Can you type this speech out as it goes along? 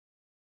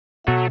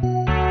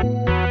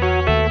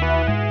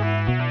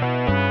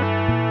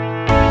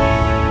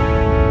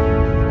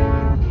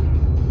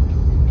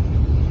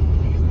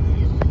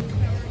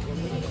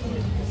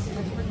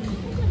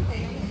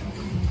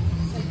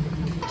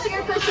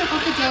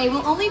day.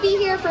 We'll only be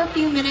here for a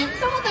few minutes,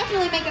 so we'll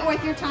definitely make it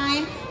worth your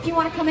time if you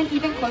want to come in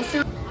even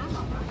closer.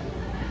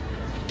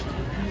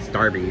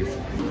 Starbies.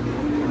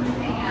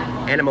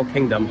 Animal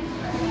Kingdom.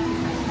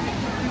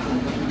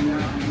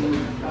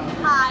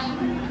 Hi.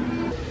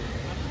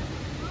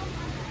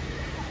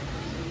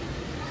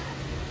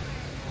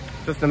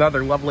 Just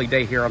another lovely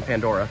day here on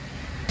Pandora.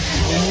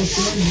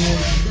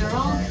 They're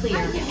all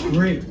clear.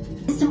 Great.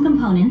 System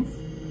components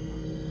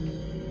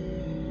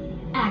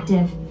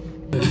active.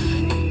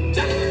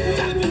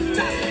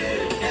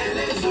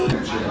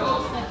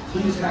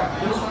 Please have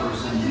this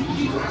person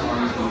leave the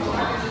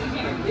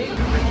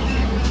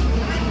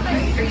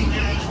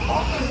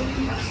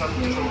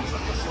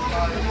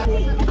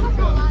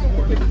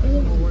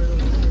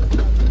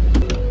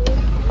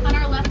On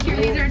our left here,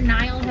 these are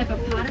Nile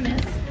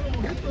hippopotamus.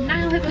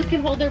 Nile hippos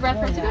can hold their breath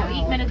for up to about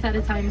 8 minutes at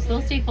a time, so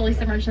they'll stay fully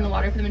submerged in the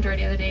water for the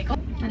majority of the day.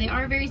 And they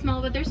are very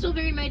small, but they're still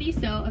very mighty,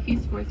 so a few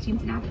sports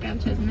teams in Africa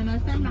have chosen them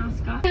as their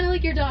mascot. Kind of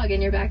like your dog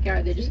in your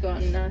backyard, they just go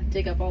out and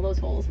dig up all those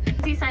holes. It's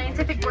the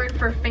scientific word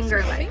for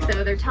finger legs,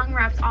 so their tongue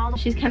wraps all.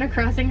 She's kind of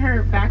crossing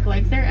her back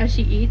legs there as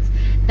she eats.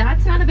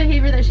 That's not a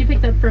behavior that she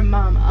picked up from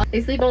mom.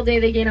 They sleep all day,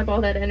 they gain up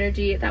all that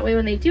energy. That way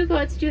when they do go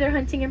out to do their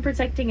hunting and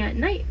protecting at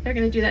night, they're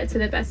going to do that to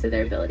the best of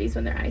their abilities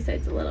when their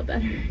eyesight's a little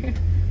better.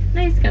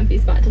 Nice comfy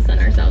spot to sun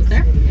ourselves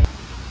there.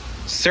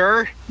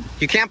 Sir,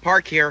 you can't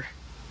park here.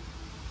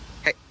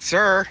 Hey,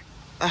 sir.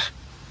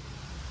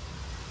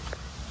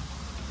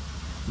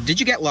 Did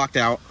you get locked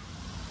out?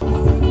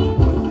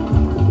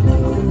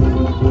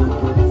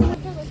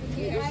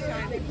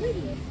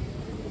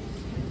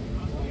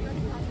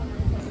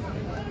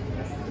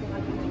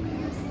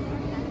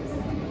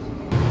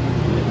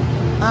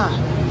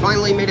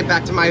 Finally made it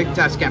back to my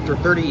desk after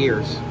 30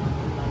 years.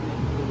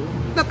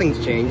 Nothing's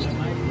changed.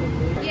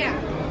 Yeah.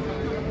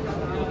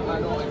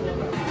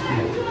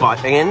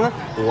 But in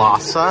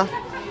Lhasa,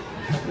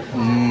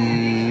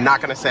 not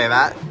gonna say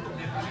that.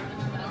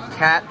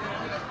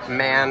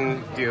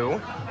 Kathmandu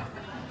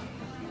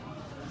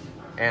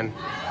and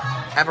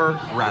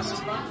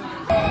Everest.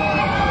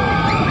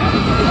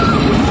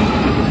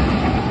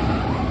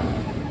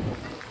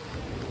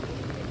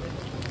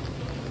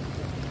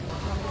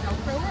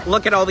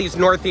 Look at all these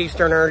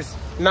Northeasterners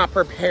not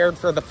prepared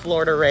for the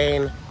Florida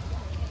rain.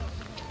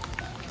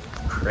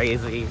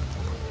 Crazy.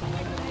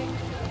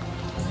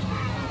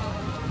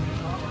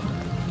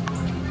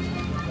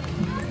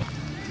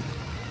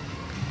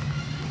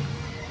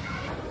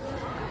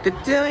 The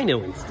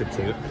Dino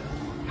Institute.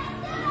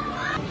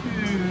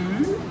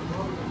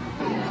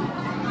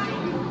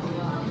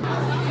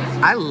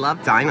 I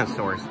love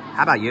dinosaurs.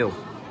 How about you?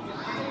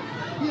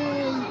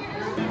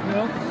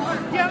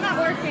 Still not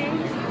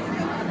working.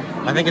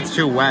 I think it's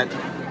too wet.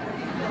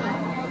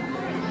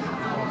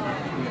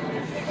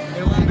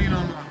 It won't be no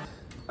more.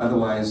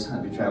 Otherwise,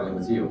 I'd be traveling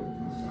with you.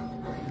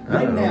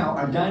 Right now,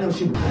 our dino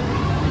should...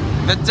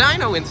 The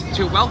Dino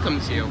Institute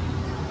welcomes you.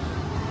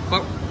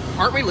 But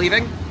aren't we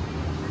leaving?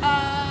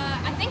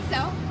 I think so.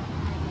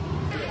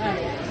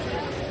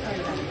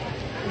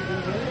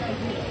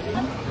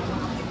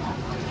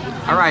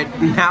 All right,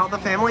 now the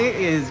family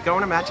is going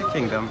to Magic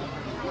Kingdom.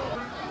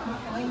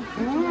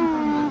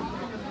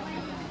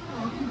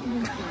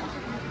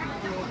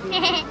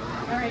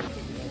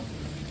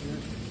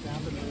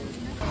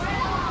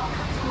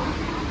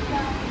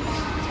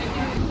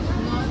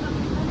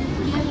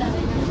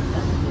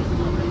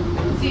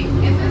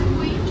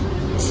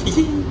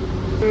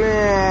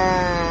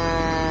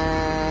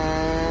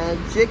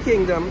 Magic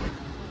Kingdom.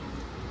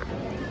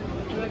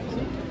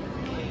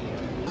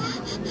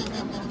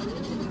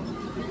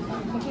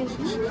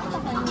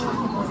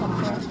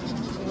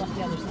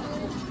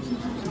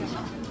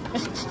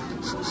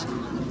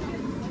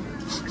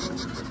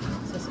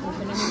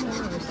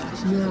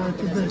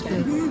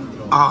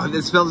 Oh,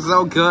 this feels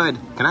so good.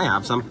 Can I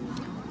have some?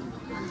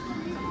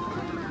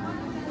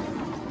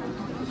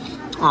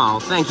 Oh,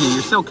 thank you.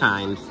 You're so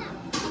kind.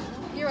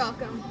 You're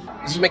welcome.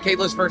 This is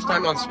Michaela's first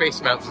time on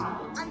Space Mountain.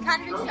 I'm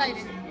kind of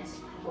excited.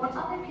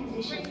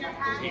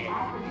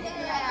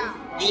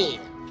 Yeah.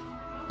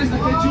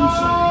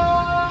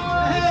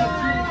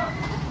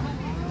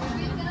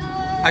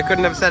 I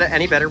couldn't have said it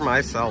any better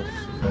myself.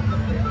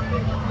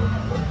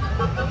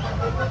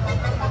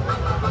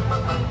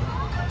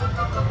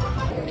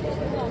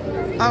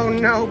 Oh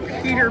no,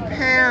 Peter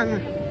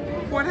Pan!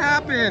 What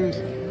happened?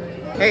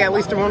 Hey, at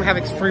least I won't have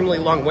extremely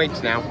long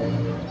waits now.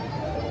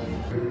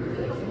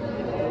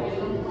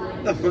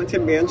 The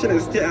Haunted Mansion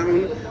is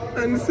down.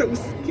 I'm so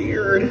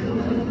scared.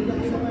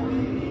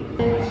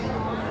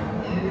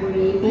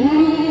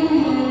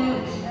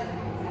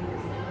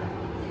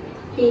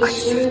 I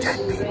see dead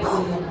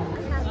people.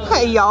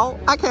 Hey y'all,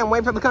 I can't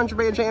wait for the Country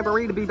Bear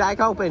Jamboree to be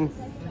back open.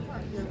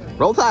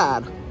 Roll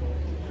Tide.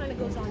 Kind of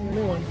goes on your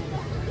new one.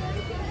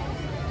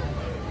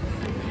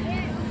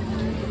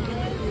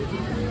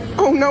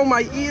 Oh no,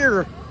 my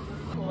ear!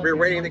 We were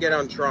waiting to get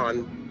on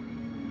Tron,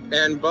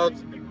 and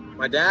both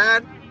my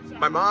dad,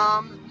 my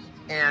mom,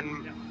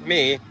 and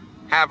me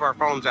have our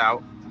phones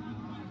out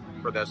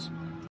for this.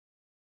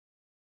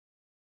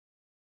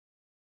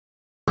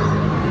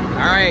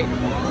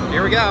 right,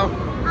 here we go.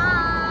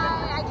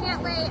 Hi, I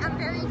can't wait. I'm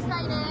very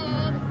excited.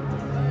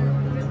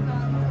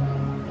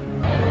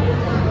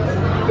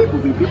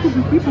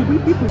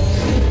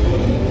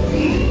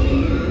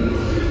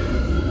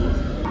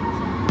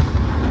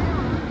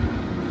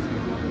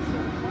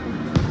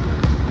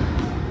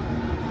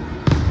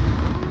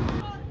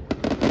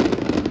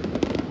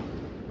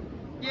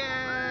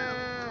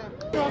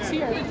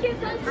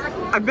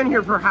 I've been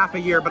here for half a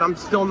year, but I'm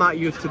still not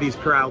used to these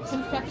crowds.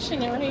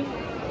 Confectionery.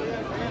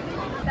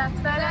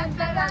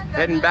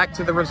 Heading back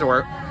to the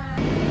resort.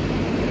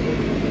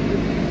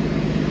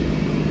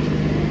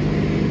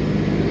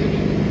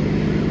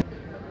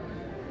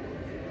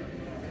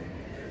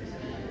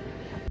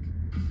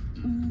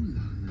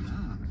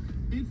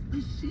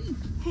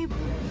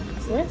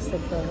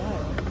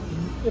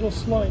 It'll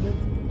slide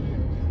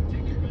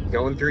it.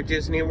 Going through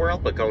Disney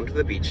World, but going to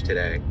the beach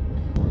today.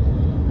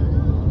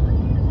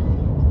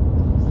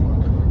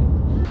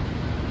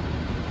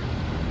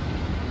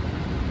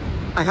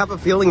 I have a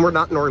feeling we're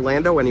not in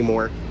Orlando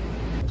anymore.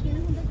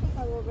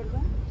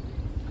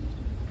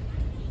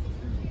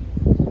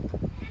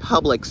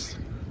 Publix,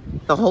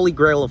 the holy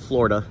grail of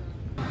Florida.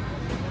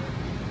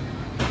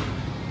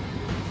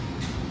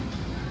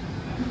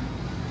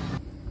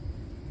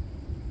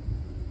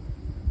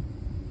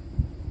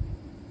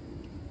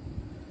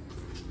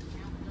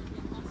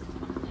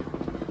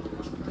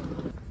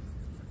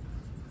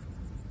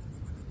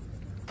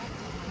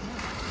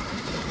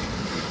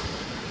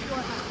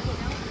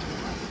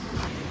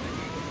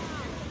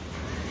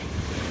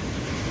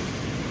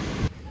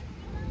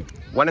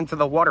 Went into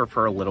the water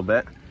for a little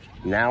bit.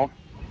 Now,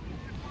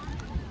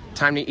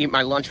 time to eat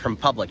my lunch from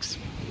Publix.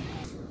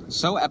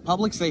 So at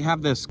Publix, they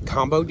have this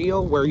combo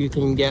deal where you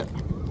can get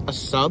a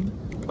sub,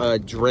 a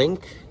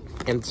drink,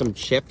 and some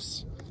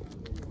chips.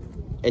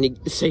 And you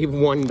save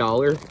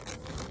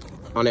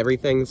 $1 on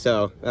everything,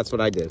 so that's what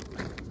I did.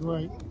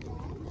 Right.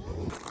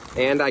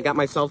 And I got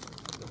myself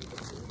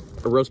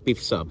a roast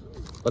beef sub.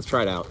 Let's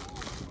try it out.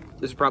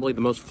 This is probably the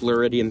most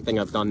Floridian thing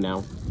I've done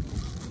now.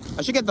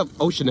 I should get the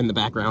ocean in the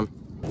background.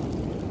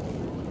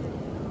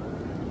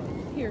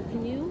 Here,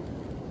 can you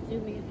do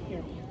me in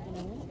here?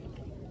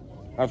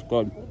 That's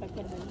good. What if I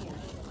put them in here?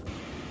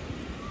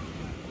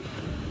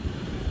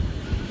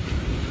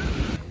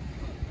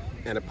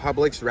 And a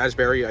Publix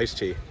raspberry iced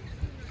tea.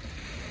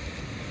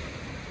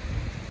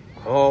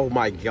 Oh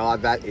my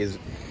God, that is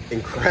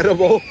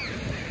incredible.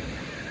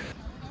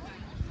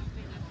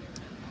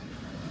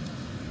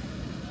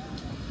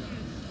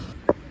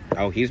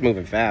 Oh, he's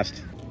moving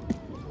fast.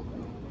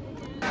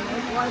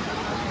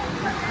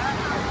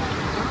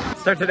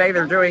 So today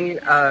they're doing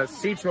a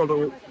sea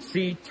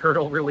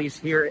turtle release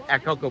here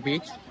at Cocoa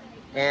Beach,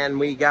 and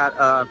we got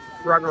a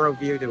front row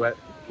view to it.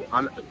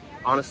 I'm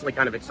honestly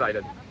kind of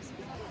excited.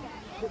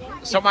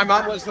 So my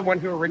mom was the one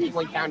who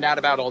originally found out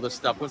about all this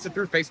stuff. Was it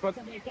through Facebook?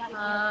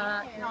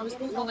 I was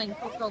Googling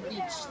Cocoa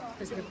Beach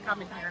because we were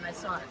coming here and I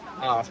saw it.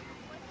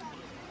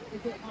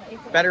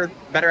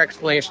 Better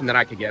explanation than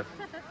I could give.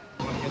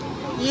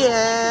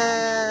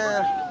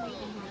 Yeah.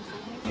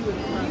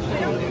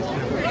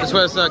 This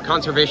was a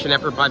conservation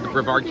effort by the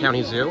Brevard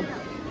County Zoo,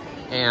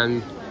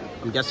 and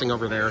I'm guessing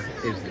over there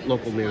is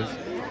local news.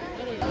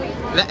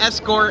 The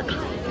escort. It's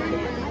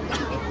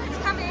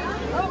coming.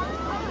 Oh,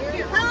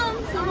 here it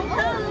comes. Here it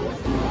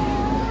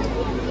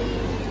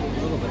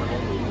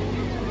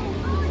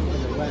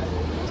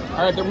comes.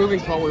 All right, they're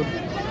moving forward. We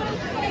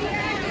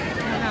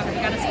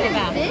gotta stay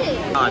back.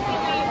 God.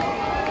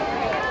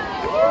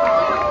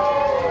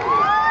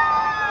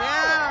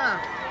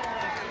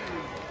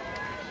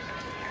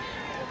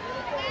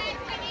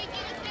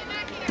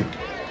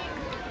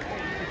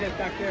 Get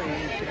back there and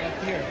get back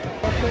here.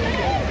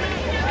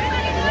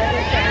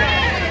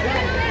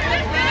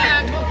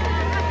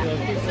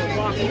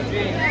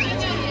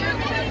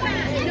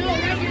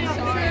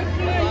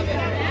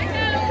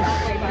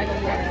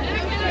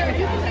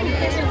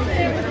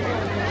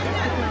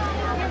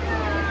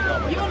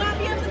 You will not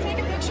be able to take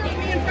a picture with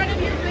me in front of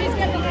you. Please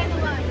get behind the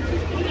line.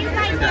 You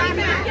guys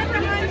get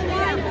behind the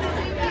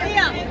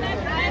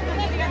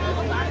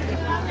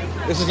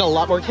line. This is a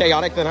lot more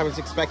chaotic than I was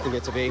expecting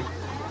it to be.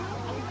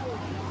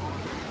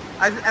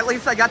 At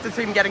least I got to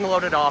see him getting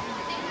loaded off.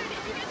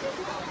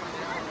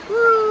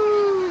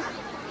 Woo!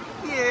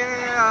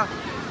 Yeah!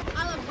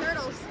 I love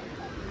turtles.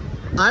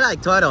 I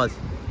like turtles.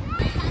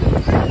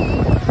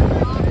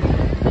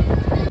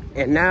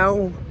 And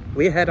now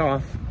we head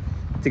off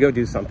to go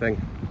do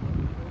something.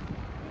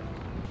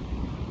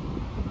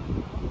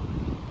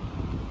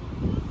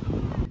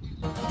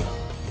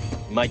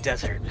 My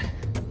desert.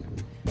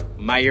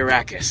 My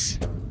Arrakis.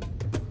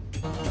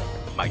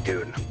 My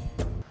dune.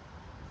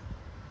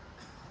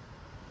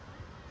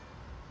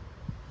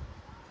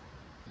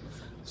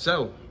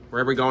 So,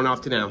 where are we going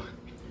off to now?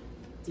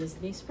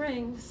 Disney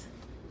Springs.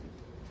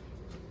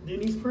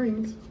 Disney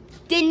Springs.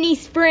 Disney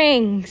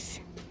Springs.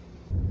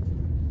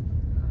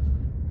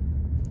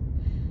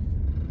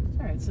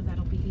 All right, so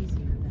that'll be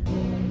easier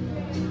then.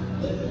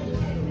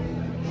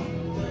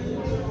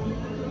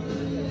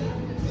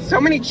 So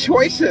many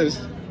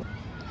choices.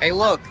 Hey,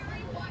 look.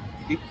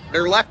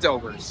 They're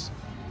leftovers.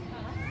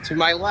 To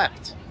my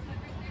left.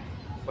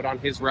 But on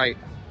his right.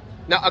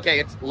 No, okay,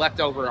 it's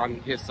leftover on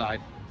his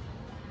side.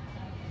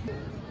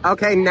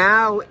 Okay,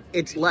 now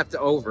it's left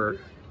over.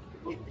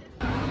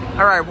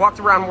 All right, walked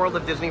around World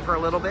of Disney for a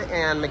little bit,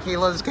 and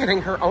Michaela's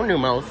getting her own new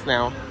mouth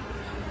now.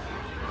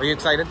 Are you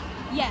excited?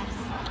 Yes.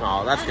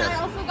 Oh, that's good. And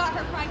I also got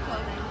her pride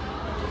clothing.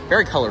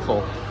 Very colorful.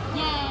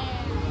 Yay.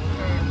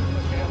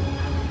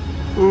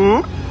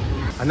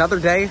 Mm-hmm. Another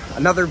day,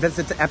 another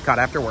visit to Epcot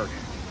after work.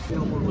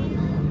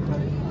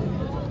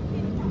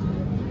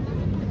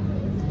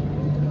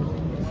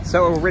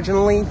 So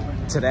originally,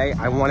 today,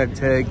 I wanted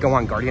to go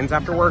on Guardians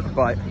after work,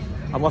 but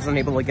I wasn't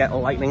able to get a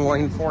lightning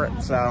lane for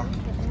it, so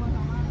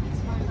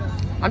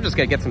I'm just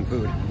gonna get some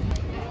food.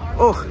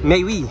 Oh,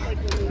 may we?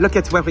 Look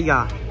at where we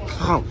are.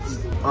 France.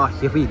 Oh,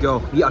 here we go.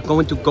 We are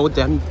going to go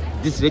down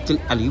this little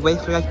alleyway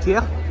right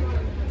here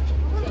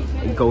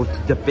and go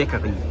to the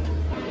bakery.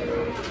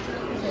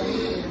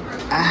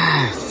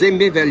 Ah, c'est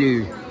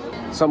merveilleux.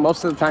 So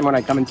most of the time when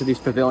I come into these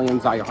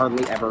pavilions, I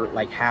hardly ever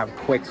have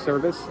quick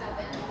service,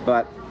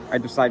 but I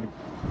decided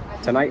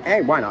tonight,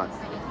 hey, why not?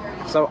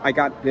 So I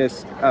got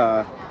this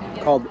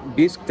called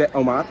bisque de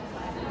homard,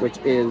 which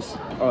is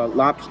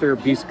lobster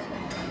bisque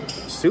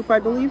soup, I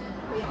believe.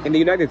 In the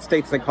United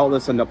States, they call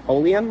this a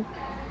Napoleon,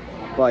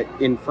 but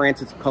in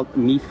France, it's called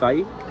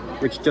mi-feuille,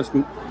 which just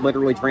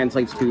literally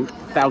translates to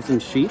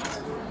 1,000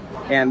 sheets.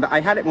 And I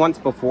had it once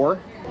before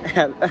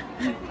at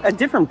a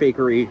different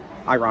bakery,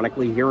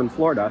 ironically, here in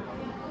Florida.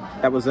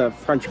 That was a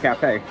French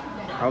cafe.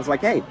 I was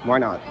like, hey, why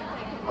not?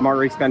 I'm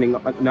already spending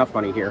enough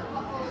money here.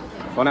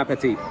 Bon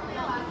appetit.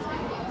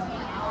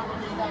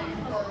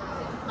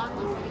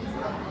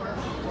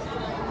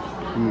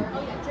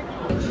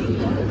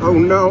 Oh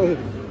no.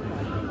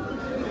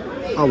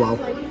 Oh well.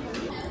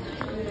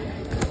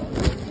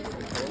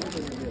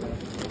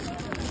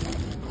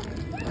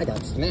 I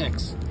got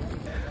snacks.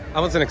 I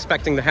wasn't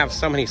expecting to have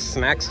so many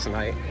snacks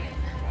tonight.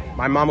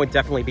 My mom would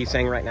definitely be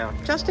saying right now,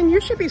 Justin,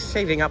 you should be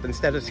saving up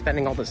instead of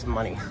spending all this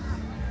money.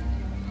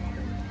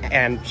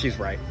 And she's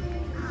right.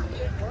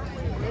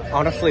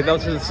 Honestly,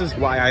 this is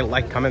why I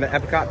like coming to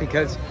Epcot,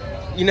 because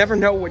you never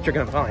know what you're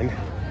gonna find.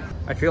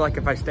 I feel like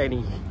if I stay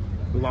any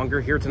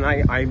longer here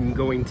tonight, I'm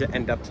going to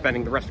end up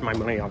spending the rest of my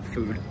money on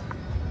food.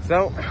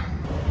 So,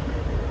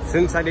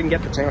 since I didn't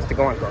get the chance to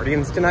go on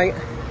Guardians tonight,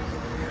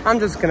 I'm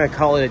just gonna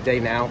call it a day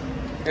now.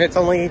 And it's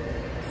only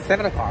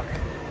 7 o'clock.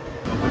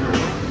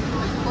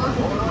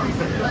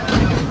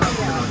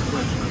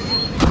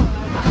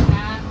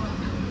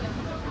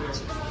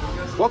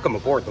 Welcome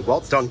aboard the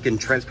Walt Duncan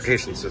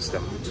Transportation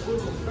System.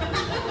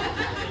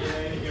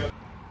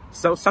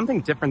 So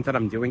something different that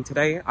I'm doing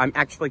today, I'm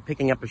actually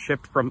picking up a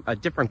shift from a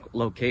different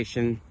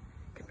location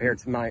compared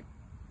to my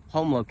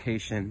home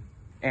location.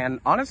 And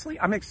honestly,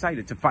 I'm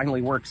excited to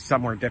finally work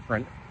somewhere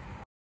different.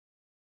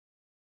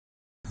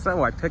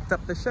 So I picked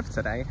up the shift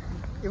today.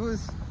 It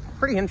was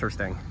pretty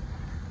interesting,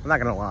 I'm not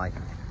gonna lie.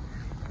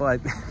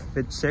 But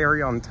the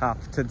cherry on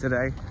top to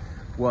today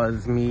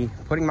was me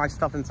putting my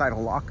stuff inside a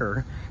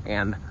locker,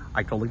 and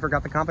I totally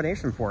forgot the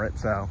combination for it.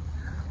 So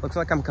looks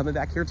like I'm coming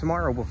back here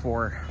tomorrow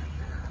before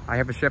I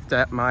have a shift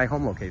at my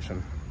home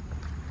location.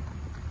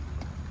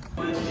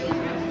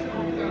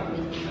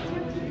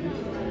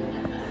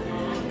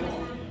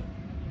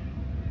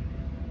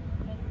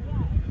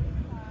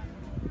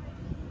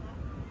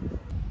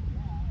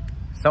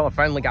 So I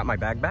finally got my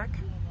bag back,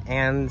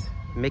 and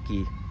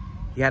Mickey,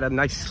 he had a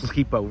nice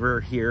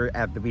sleepover here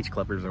at the Beach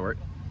Club Resort.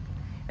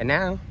 And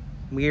now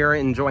we are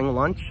enjoying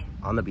lunch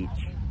on the beach.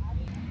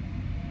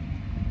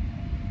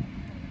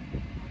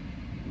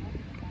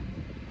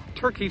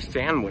 Turkey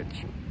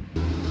sandwich.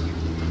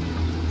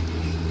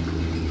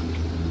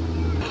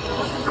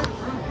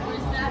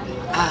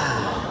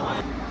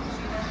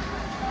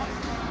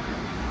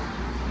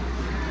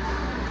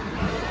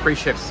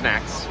 Pre-shift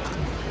snacks.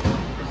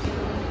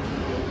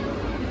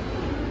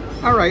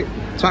 All right,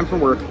 time for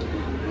work.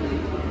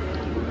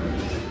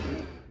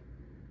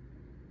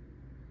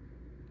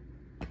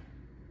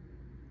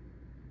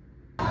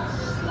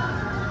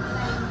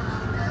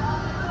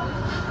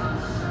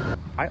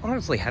 I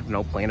honestly had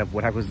no plan of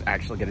what I was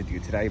actually going to do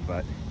today,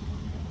 but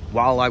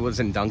while I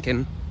was in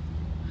Duncan,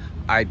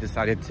 I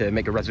decided to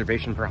make a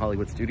reservation for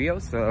Hollywood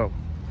Studios, so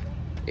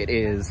it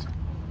is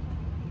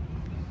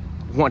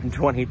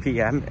 1:20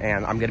 p.m.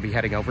 and I'm going to be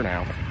heading over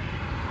now.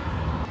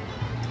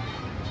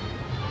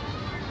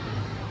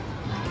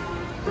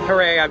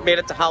 Hooray, I've made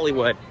it to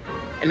Hollywood,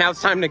 and now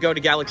it's time to go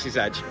to Galaxy's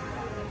Edge.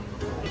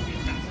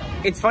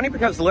 It's funny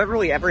because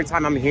literally every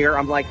time I'm here,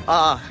 I'm like,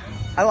 I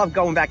love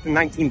going back to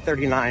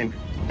 1939.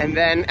 And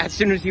then as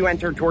soon as you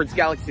enter towards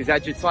Galaxy's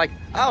Edge, it's like,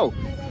 oh,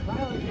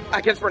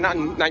 I guess we're not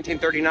in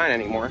 1939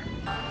 anymore.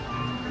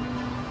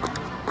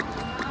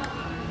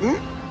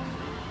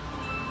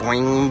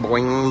 Boing,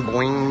 boing,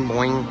 boing,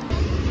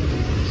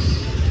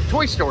 boing.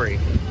 Toy Story,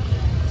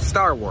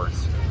 Star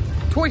Wars.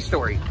 Toy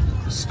Story,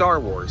 Star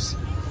Wars.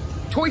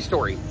 Toy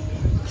Story,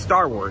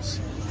 Star Wars,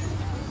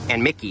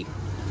 and Mickey.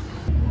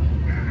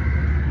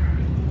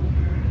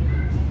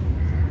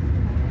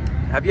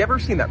 Have you ever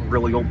seen that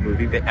really old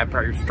movie, The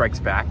Empire Strikes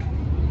Back?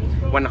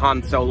 When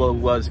Han Solo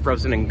was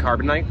frozen in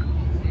carbonite?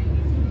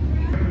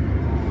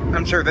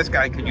 I'm sure this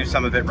guy could use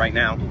some of it right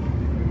now.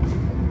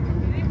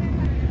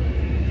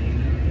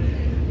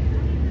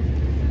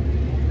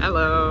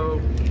 Hello.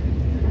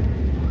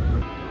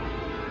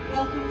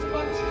 Welcome to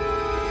Bucks.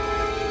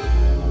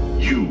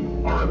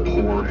 You are a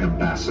poor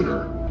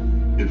ambassador.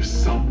 If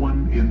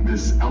someone in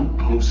this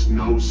outpost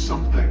knows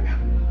something,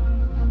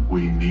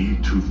 we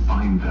need to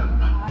find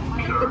them.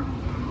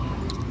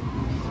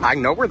 I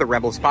know where the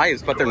rebel spy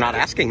is, but they're not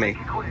asking me.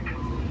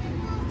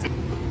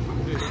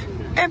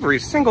 Every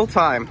single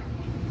time.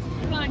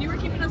 Come on, you were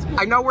keeping us cool.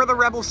 I know where the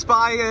rebel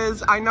spy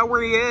is. I know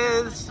where he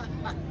is.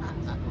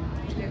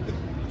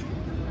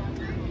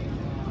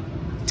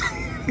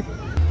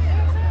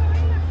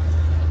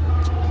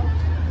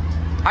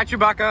 Hi,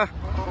 Chewbacca.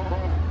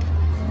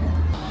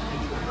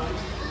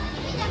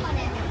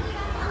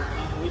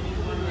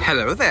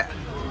 Hello there.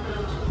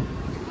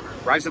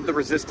 Rise of the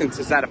Resistance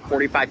is at a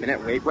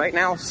 45-minute wait right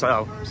now,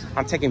 so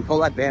I'm taking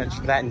full advantage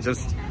of that and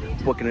just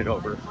booking it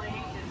over.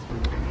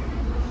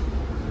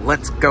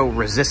 Let's go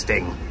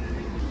resisting.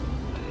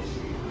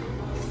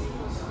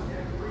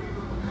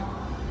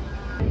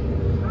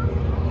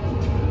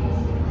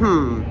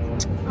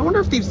 I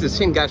wonder if these are the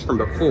same guys from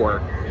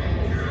before.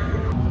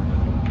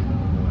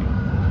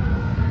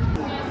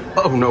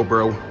 Oh no,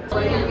 bro.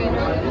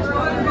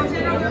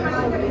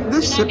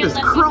 This ship is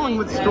crawling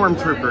with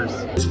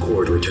stormtroopers. This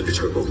corridor to the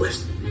turbo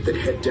lift, then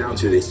head down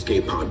to the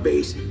escape pod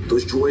base.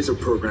 Those droids are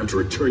programmed to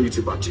return you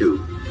to Batu.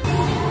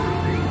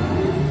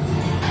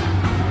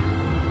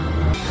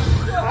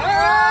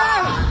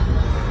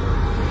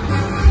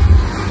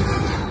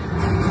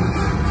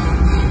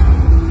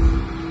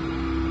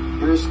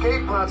 Your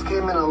escape pods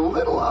came in a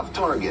little off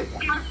target.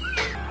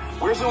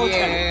 Where's the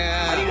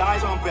lieutenant? I need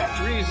eyes on Beck.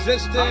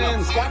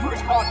 Resistance.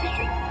 Stafford's pod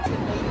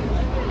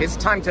beacon. It's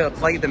time to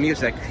play the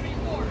music.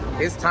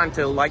 It's time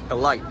to light the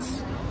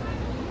lights.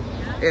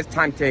 It's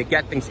time to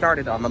get things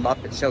started on the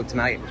Muppet Show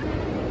tonight.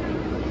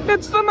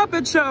 It's the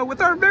Muppet Show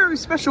with our very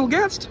special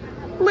guest,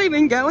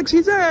 leaving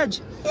Galaxy's Edge.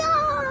 Yeah!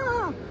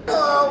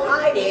 Oh,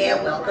 hi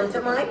there. Welcome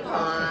to my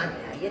pod.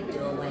 How you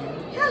doing?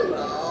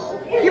 Hello.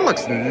 He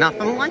looks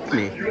nothing like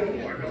me.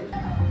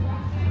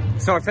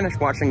 So I finished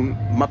watching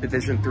Muppet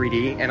Vision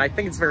 3D, and I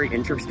think it's very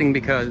interesting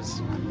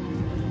because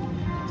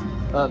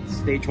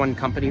Stage 1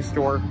 Company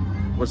Store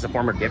was the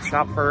former gift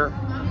shop for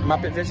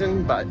Muppet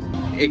Vision, but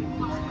it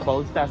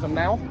closed as of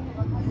now.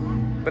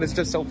 But it's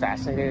just so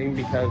fascinating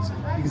because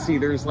you can see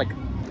there's like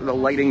the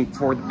lighting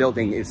for the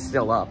building is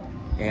still up,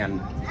 and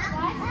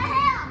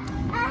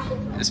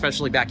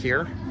especially back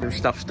here, there's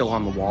stuff still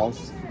on the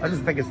walls. I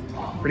just think it's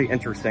pretty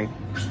interesting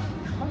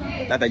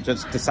that they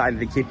just decided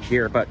to keep it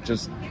here, but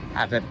just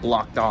have it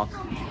blocked off.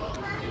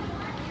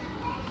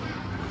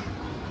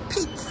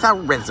 Pizza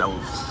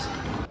Rizzos.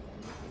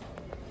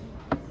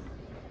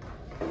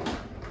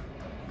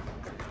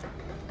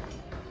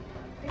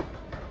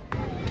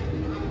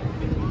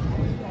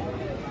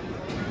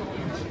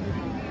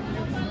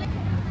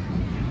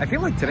 I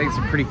feel like today's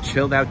a pretty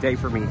chilled out day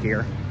for me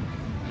here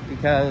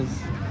because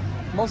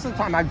most of the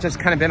time I've just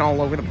kind of been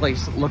all over the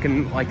place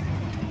looking like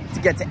to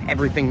get to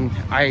everything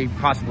I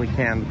possibly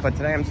can. But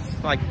today I'm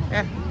just like,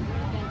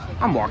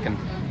 I'm walking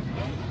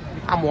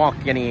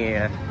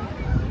here.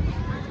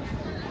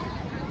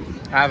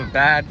 I have a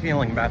bad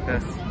feeling about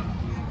this.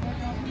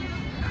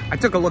 I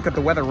took a look at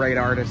the weather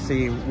radar to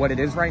see what it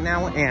is right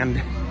now,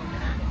 and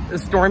the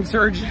storm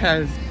surge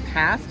has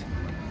passed.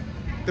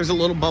 There's a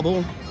little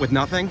bubble with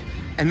nothing,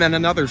 and then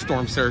another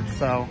storm surge,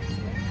 so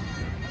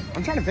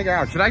I'm trying to figure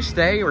out, should I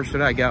stay or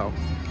should I go?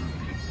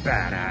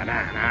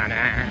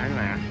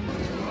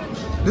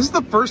 This is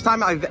the first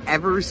time I've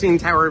ever seen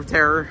Tower of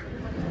Terror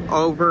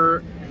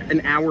over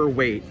an hour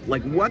wait.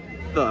 Like, what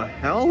the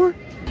hell?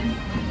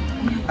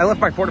 I left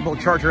my portable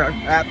charger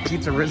at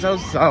Pizza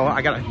Rizzo's, so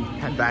I gotta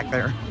head back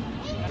there.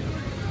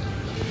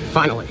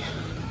 Finally.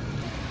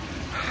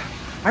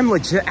 I'm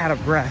legit out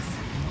of breath.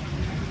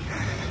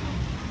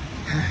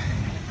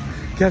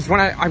 Because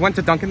when I went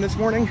to Dunkin' this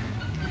morning,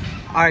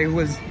 I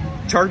was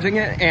charging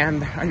it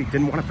and I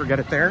didn't want to forget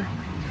it there.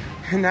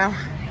 And now,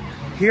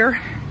 here,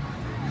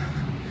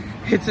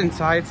 it's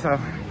inside, so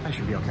I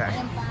should be okay.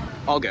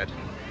 All good.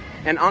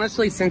 And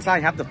honestly, since I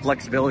have the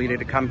flexibility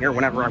to come here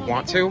whenever I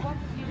want to,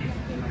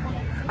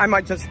 I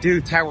might just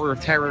do Tower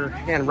of Terror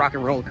and Rock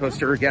and Roller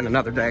Coaster again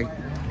another day.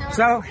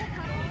 So,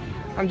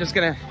 I'm just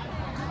gonna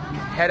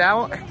head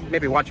out,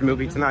 maybe watch a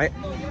movie tonight.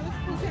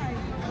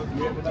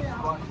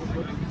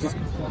 Just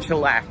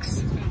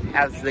chillax,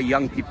 as the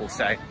young people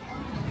say.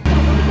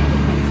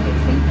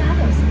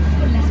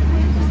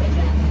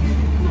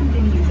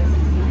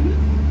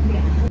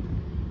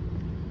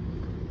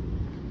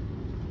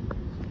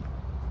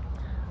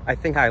 I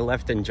think I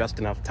left in just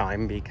enough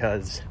time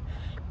because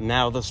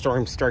now the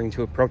storm's starting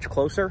to approach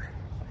closer,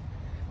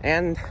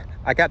 and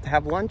I got to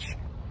have lunch,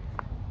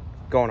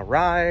 go on a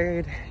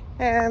ride,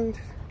 and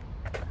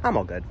I'm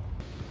all good.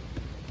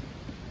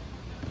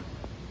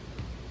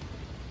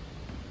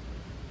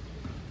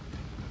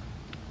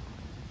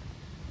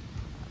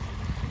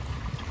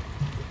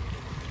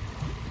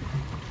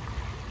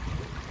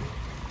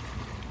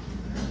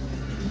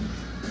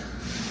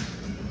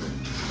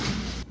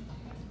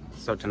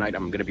 So tonight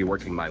I'm going to be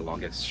working my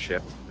longest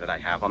shift that I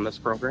have on this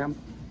program.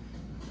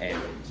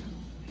 And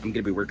I'm going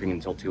to be working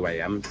until 2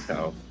 a.m.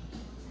 So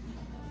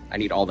I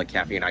need all the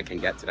caffeine I can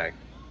get today.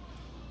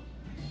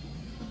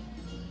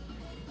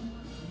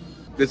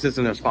 This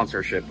isn't a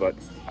sponsorship, but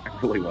I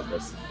really want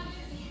this.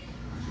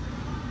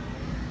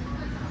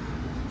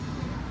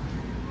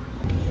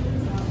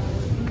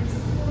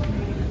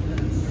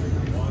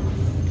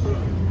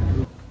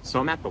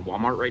 So I'm at the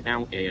Walmart right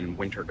now in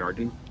Winter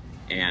Garden,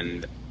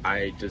 and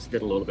I just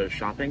did a little bit of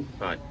shopping,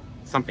 but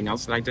something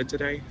else that I did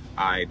today,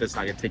 I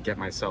decided to get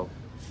myself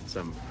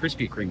some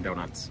Krispy Kreme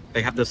donuts.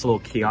 They have this little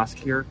kiosk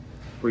here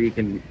where you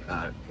can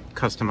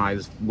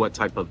customize what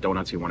type of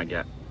donuts you want to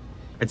get.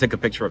 I took a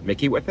picture of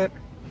Mickey with it,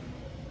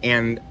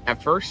 and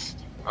at first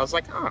I was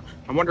like, oh,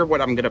 I wonder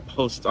what I'm gonna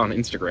post on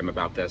Instagram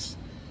about this.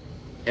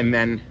 And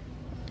then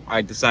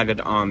I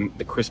decided on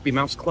the Crispy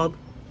Mouse Club,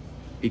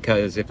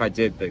 because if I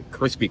did the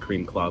Krispy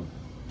Kreme Club,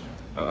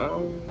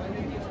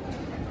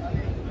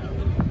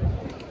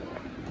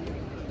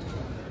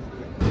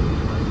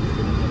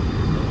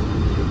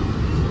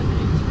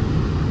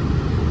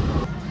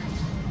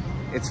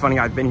 it's funny,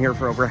 I've been here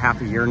for over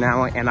half a year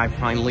now, and I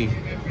finally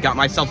got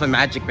myself a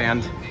Magic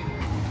Band.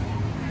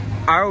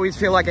 I always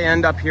feel like I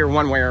end up here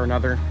one way or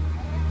another.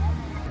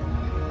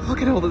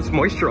 Look at all this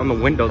moisture on the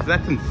windows,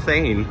 that's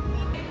insane.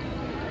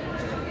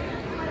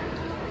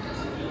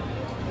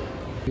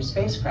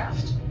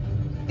 Spacecraft,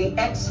 the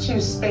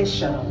X-2 space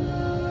shuttle.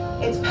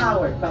 It's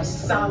powered by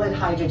solid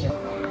hydrogen.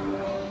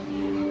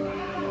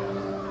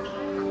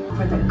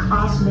 For the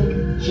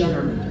cosmic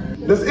generator.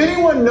 Does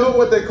anyone know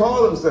what they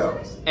call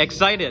themselves?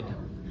 Excited.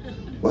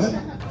 What?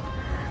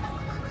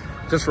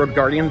 Just rubbed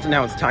Guardians,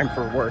 now it's time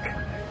for work.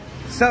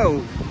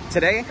 So,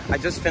 today I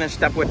just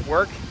finished up with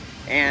work,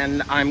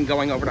 and I'm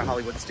going over to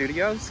Hollywood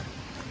Studios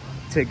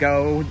to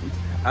go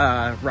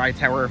ride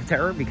Tower of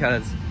Terror,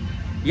 because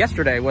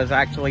yesterday was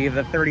actually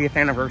the 30th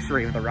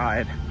anniversary of the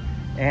ride,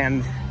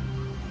 and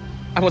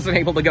I wasn't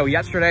able to go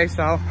yesterday,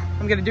 so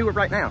I'm gonna do it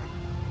right now.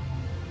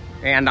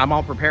 And I'm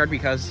all prepared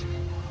because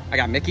I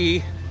got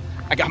Mickey,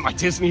 I got my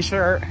Disney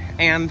shirt,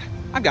 and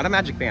I've got a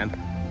Magic Band.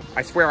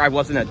 I swear I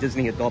wasn't a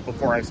Disney adult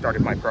before I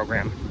started my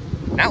program.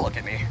 Now look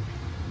at me.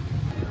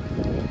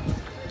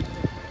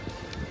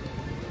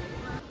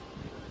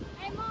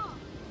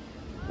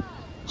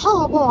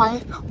 Oh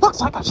boy,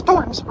 looks like a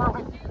storm's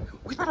brewing.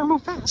 We better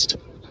move fast.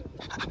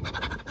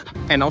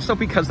 And also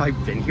because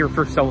I've been here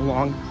for so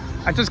long,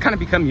 I've just kind of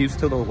become used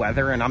to the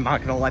weather, and I'm not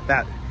gonna let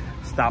that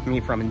stop me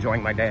from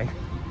enjoying my day.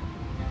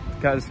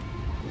 Because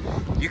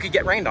you could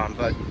get rained on,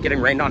 but getting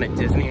rained on at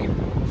Disney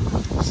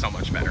is so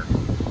much better.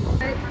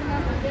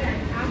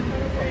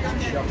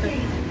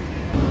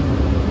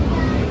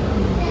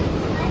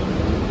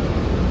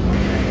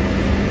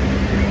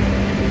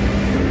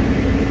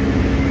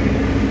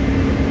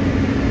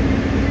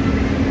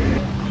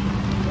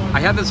 I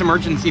had this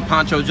emergency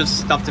poncho just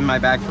stuffed in my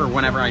bag for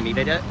whenever I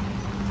needed it.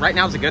 Right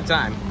now's a good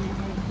time.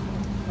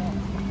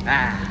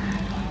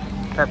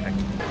 Perfect.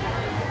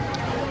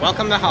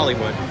 Welcome to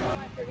Hollywood.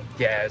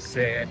 Yes,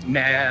 it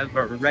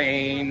never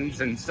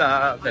rains in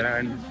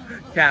Southern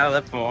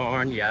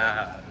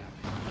California.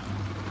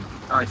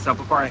 All right, so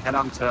before I head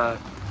on to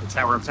the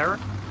Tower of Terror,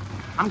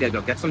 I'm gonna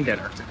go get some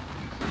dinner.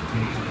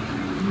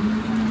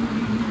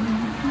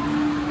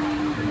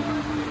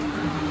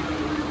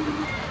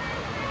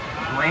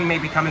 Rain may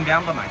be coming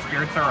down, but my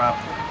spirits are up.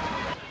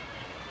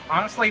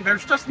 Honestly,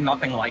 there's just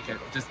nothing like it.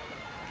 Just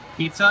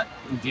pizza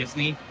and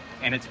Disney,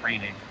 and it's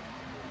raining.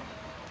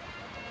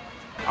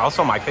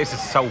 Also, my face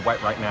is so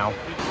wet right now.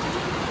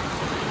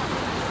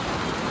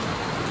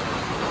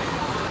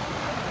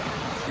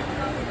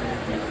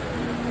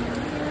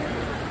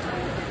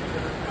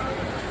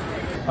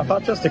 A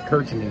thought just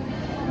occurred to me.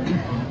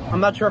 I'm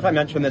not sure if I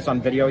mentioned this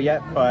on video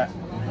yet, but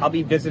I'll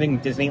be visiting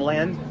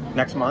Disneyland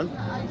next month.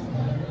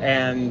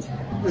 And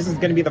this is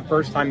going to be the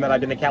first time that I've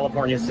been to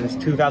California since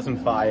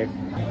 2005.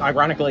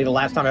 Ironically, the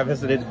last time I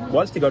visited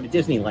was to go to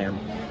Disneyland.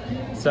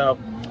 So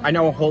I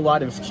know a whole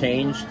lot has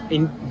changed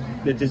in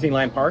the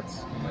Disneyland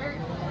parks.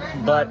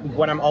 But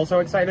what I'm also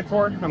excited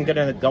for, I'm going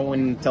to go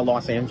into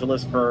Los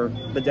Angeles for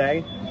the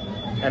day.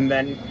 And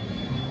then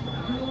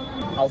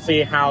I'll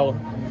see how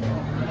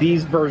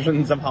these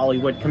versions of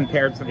Hollywood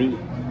compare to the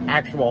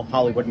actual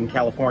Hollywood in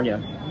California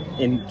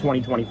in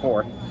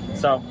 2024.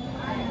 So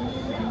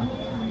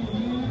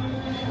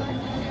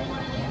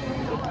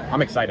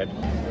I'm excited.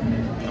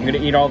 I'm gonna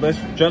eat all this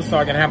just so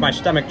I can have my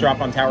stomach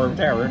drop on Tower of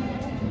Terror.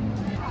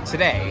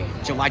 Today,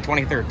 July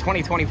 23rd,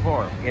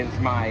 2024, is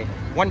my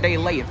one day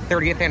late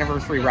 30th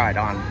anniversary ride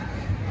on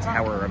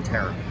Tower of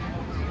Terror.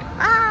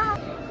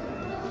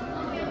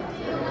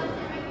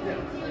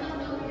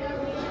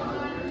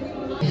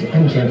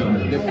 And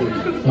gentlemen,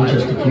 in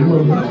just a few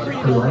moments,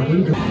 the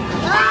library door.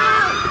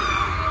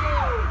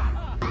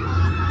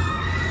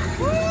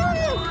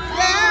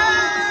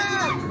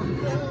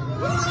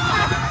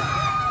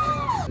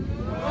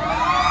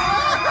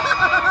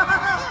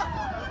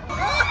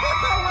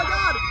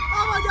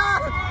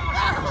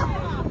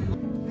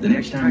 The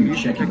next time you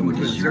check in with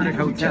a deserted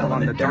hotel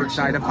on the dark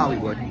side of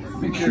Hollywood,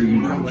 Make sure you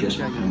know just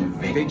what kind of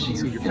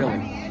vacancies you're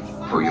filling,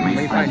 or you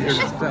may find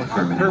yourself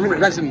permanent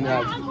resident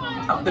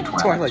of the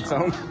Twilight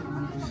Zone.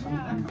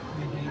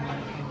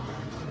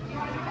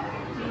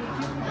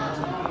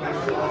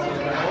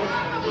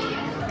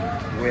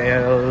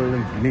 We'll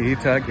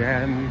meet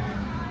again.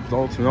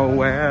 Don't know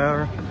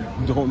where,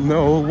 don't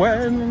know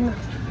when,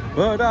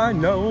 but I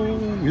know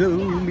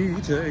we'll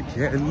meet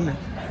again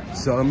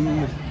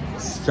some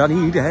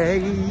sunny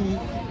day.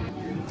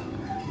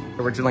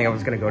 Originally, I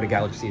was gonna go to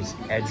Galaxy's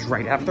Edge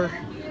right after,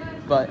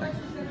 but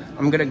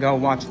I'm gonna go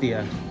watch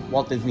the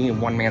Walt Disney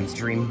and One Man's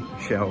Dream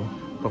show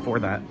before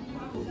that.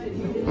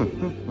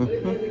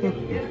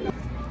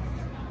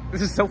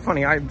 This is so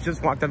funny. I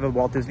just walked out of the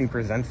Walt Disney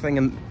Presents thing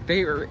and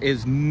there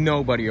is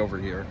nobody over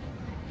here.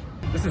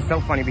 This is so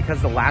funny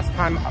because the last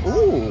time,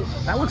 ooh,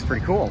 that looks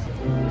pretty cool.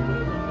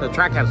 The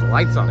track has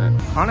lights on it.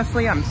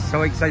 Honestly, I'm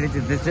so excited to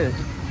visit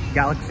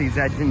Galaxy's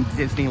Edge in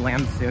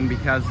Disneyland soon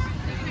because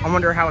I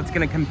wonder how it's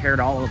gonna compare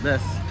to all of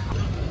this.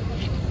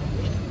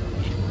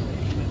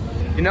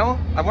 You know,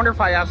 I wonder if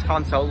I ask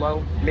Han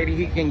Solo, maybe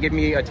he can give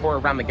me a tour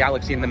around the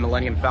galaxy in the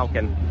Millennium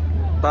Falcon,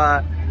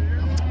 but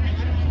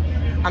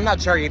I'm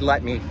not sure he'd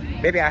let me.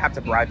 Maybe I have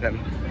to bribe him.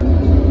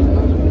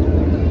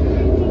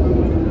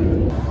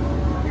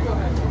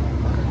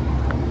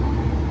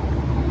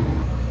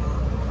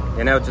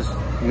 You know, just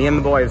me and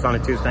the boys on a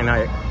Tuesday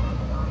night.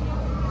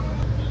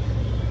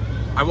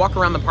 I walk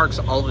around the parks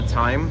all the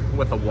time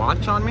with a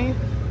watch on me,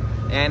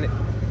 and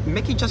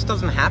Mickey just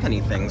doesn't have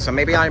anything, so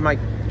maybe I might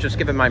just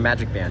give him my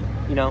magic band,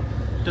 you know?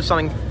 Just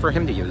something for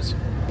him to use.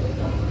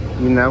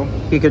 You know,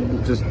 he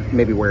could just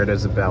maybe wear it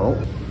as a belt.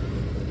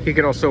 He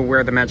could also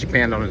wear the magic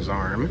band on his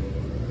arm.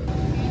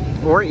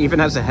 Or even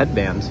as a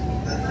headband.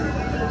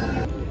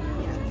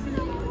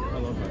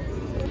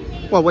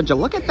 Well, would you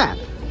look at that?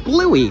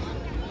 Bluey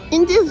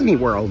in Disney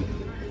World.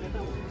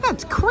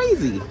 That's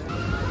crazy.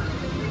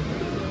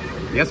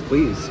 Yes,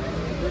 please.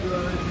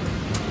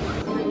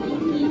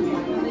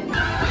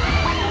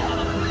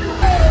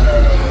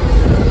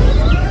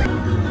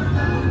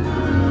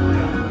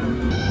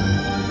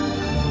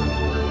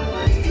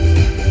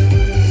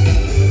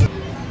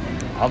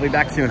 I'll be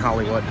back soon,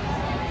 Hollywood.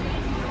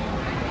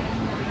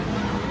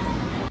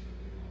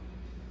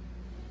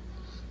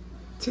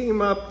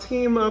 Team up,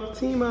 team up,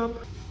 team up.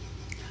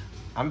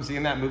 I'm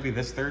seeing that movie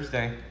this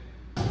Thursday.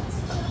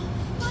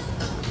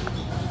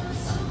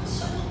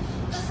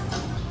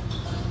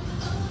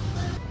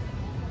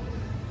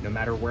 No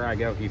matter where I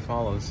go, he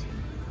follows.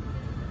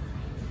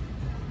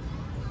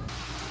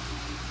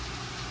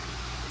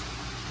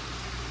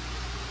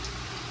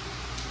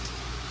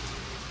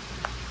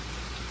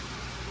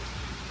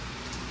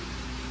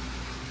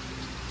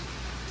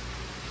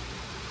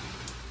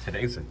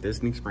 Today's a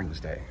Disney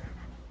Springs day.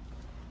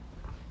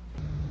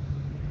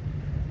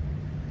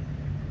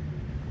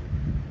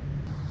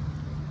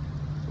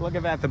 Look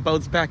at that, the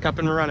boat's back up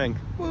and running.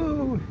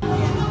 Woo!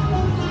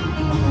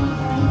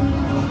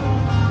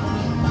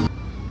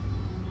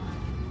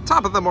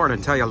 Top of the morning,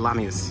 tell your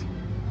lammies.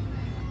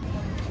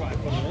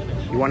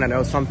 You wanna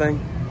know something?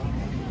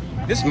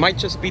 This might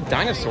just be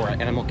Dinosaur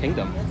at Animal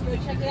Kingdom.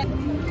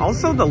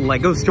 Also, the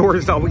Lego store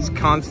is always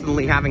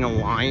constantly having a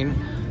line.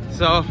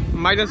 So,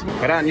 might as well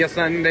put on your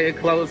Sunday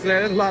clothes,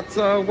 there's lots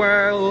of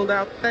world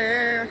out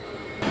there.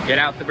 Get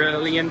out the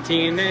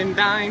brilliantine and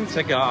dine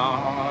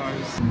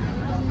cigars.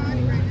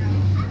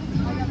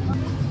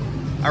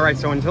 All right,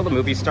 so until the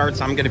movie starts,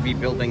 I'm gonna be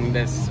building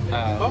this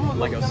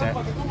Lego set.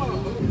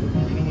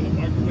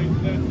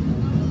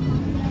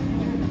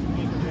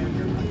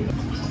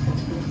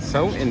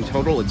 So, in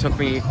total, it took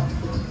me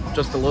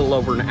just a little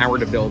over an hour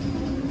to build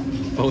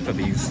both of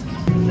these.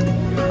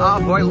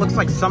 Oh boy, it looks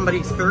like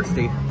somebody's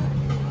thirsty.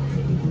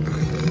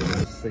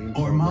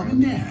 Or mom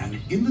and dad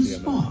in the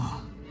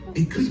spa.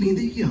 It could be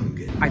the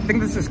youngest. I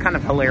think this is kind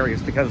of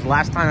hilarious because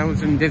last time I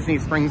was in Disney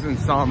Springs and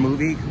saw a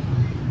movie,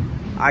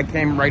 I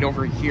came right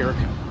over here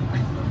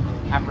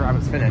after I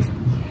was finished.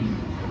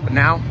 But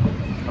now,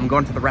 I'm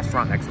going to the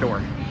restaurant next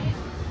door.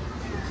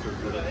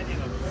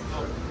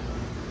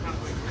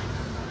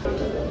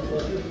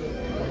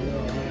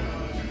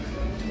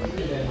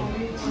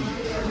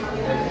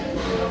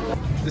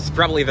 This is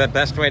probably the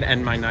best way to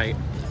end my night.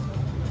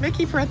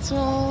 Mickey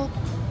pretzel.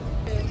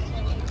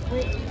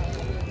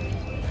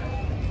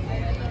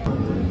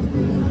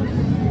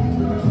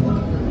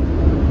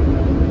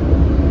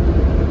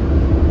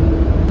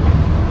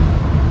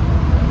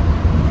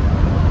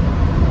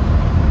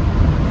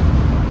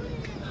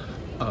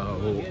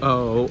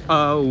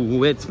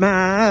 Oh, it's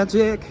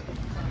magic.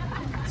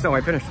 So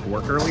I finished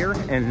work earlier,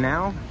 and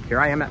now here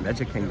I am at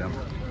Magic Kingdom.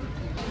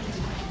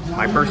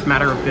 My first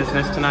matter of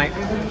business tonight,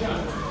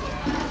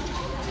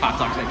 hot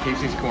dogs at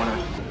Casey's Corner.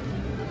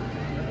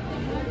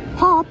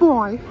 Oh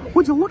boy,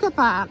 would you look at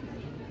that?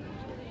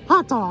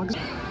 Hot dogs.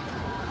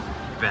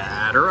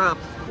 Batter up.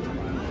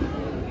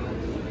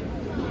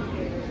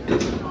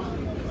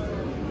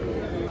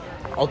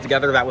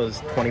 Altogether, that was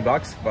 20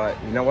 bucks, but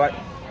you know what?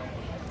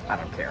 I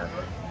don't care.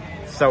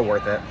 It's so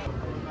worth it.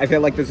 I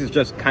feel like this is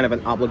just kind of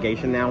an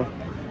obligation now.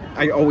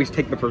 I always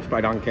take the first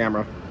bite on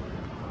camera.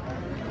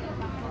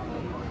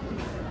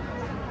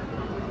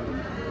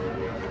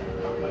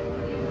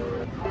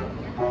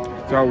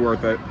 So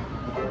worth it.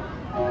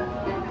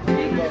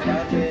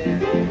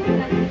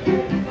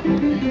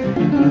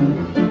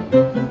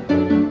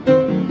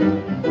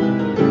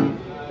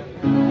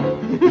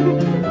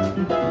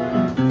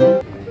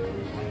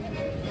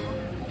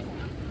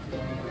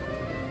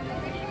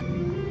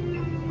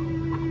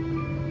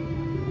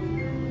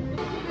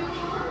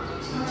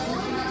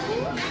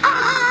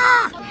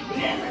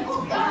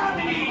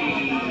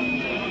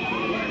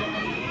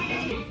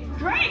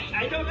 Great!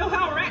 I don't know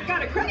how a rat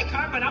got a credit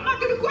card, but I'm not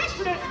going to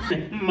question it.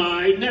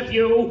 My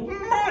nephew,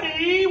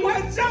 Marty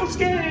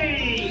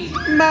Wazowski!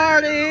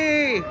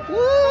 Marty!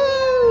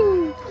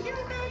 Woo!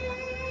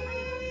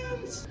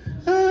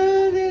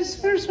 This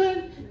first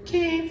one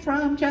came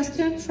from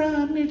Justin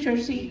from New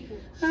Jersey.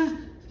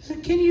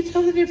 Can you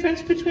tell the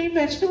difference between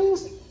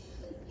vegetables?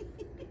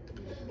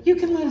 You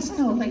can let us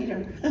know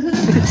later.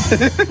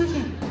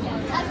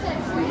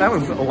 That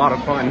was a lot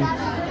of fun.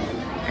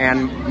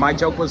 And my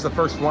joke was the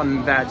first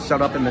one that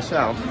showed up in the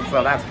show.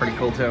 So that's pretty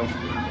cool too.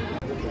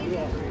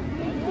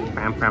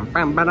 I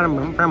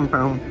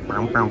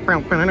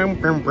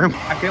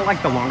feel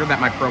like the longer that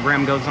my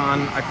program goes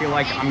on, I feel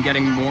like I'm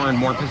getting more and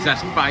more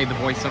possessed by the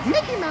voice of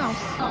Mickey Mouse.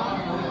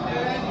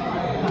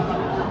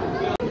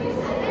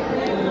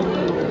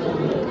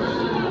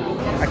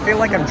 I feel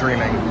like I'm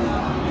dreaming.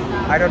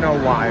 I don't know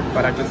why,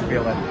 but I just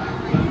feel it.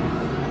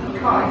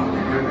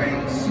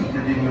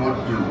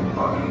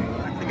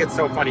 I think it's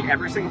so funny.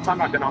 Every single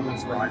time I've been on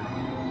this ride,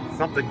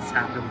 something's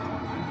happened.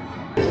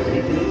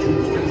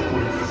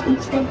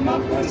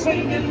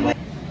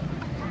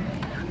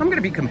 I'm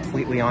gonna be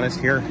completely honest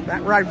here.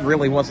 That ride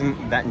really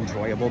wasn't that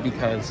enjoyable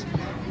because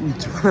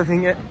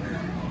during it,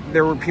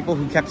 there were people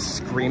who kept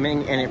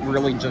screaming and it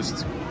really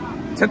just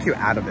took you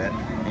out of it.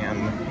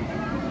 And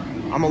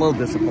I'm a little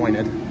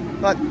disappointed,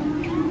 but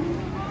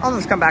I'll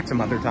just come back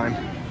some other time.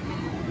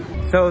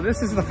 So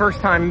this is the first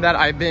time that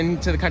I've been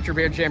to the Country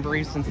Bear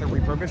Jamboree since the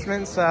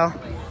refurbishment, so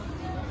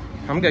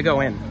I'm gonna go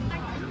in.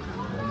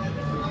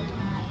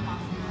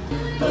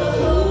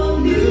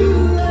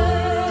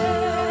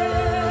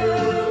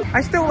 I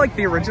still like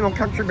the original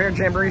Country Bear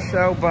Jamboree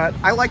show, but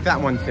I like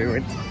that one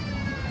too.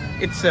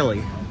 It's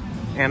silly,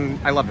 and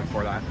I love it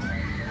for that.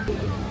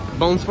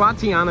 Bonsoir,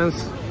 Tianos.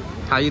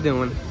 How you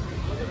doing?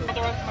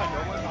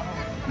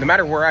 No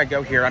matter where I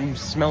go here, I'm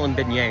smelling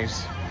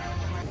beignets.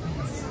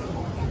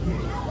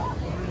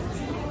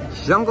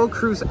 Jungle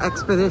Cruise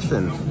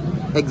Expedition.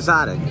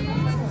 Exotic.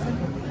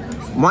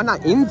 Why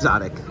not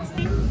exotic?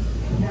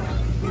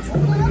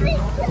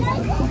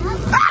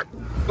 Ah!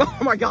 Oh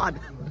my god!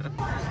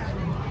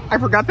 I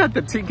forgot that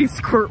the tiki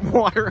squirt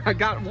water. I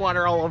got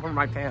water all over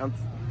my pants.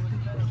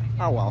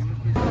 Oh well.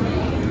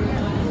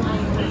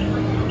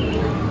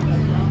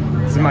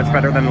 This is much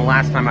better than the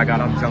last time I got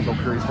on Jungle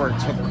Cruise, where it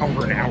took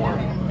over an hour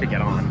to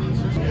get on.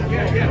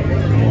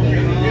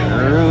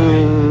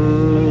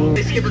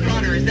 Hey, Skipper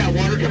Connor, is that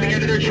water coming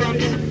out of their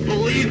trunks?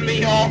 Believe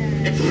me, y'all,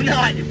 it's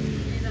not. Ew.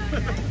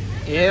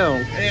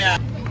 Yeah.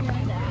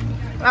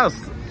 That was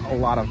a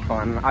lot of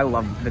fun. I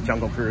love the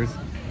Jungle Cruise.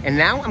 And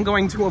now I'm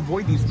going to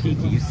avoid these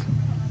tikis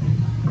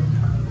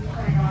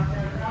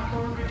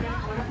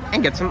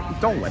and get some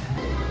Dole Whip.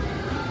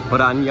 Put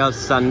on your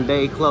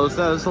Sunday clothes,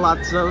 there's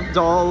lots of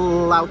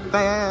Dole out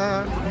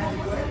there.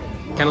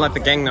 Can't let the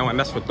gang know I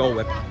mess with Dole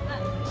Whip.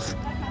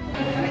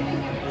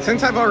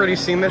 Since I've already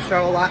seen this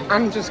show a lot,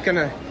 I'm just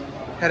gonna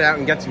head out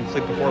and get some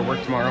sleep before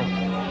work tomorrow.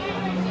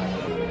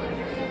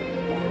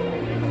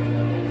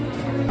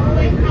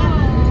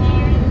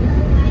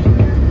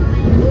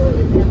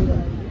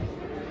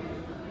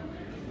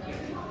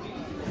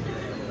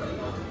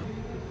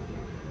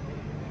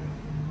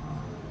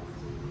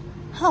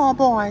 Oh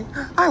boy,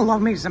 I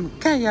love me some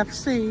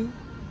KFC.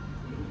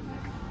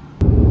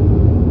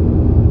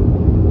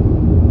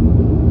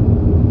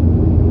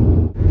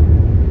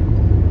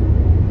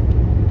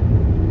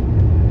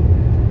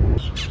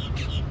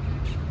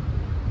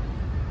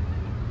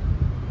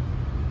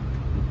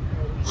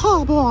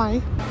 Oh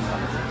boy.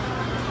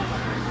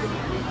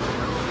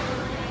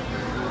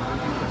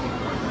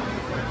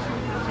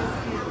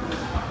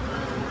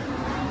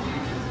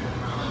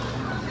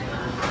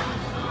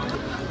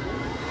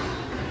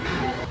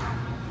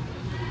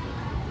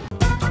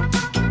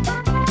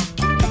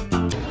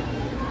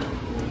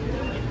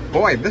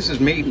 Boy, this has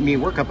made me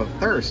work up a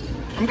thirst.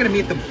 I'm gonna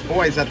meet the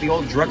boys at the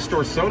old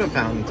drugstore soda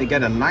fountain to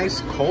get a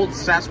nice cold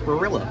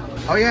sarsaparilla.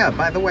 Oh yeah,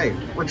 by the way,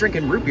 we're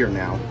drinking root beer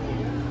now.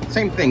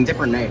 Same thing,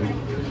 different name.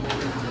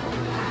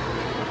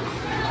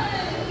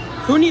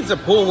 Who needs a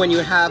pool when you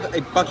have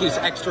a Buc-ee's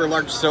extra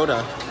large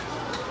soda?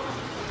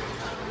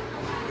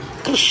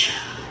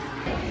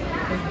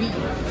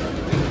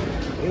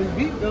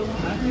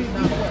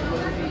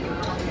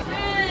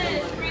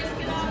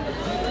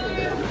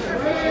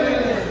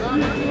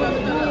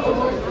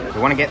 You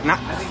want to get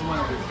nuts?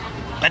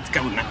 Let's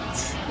go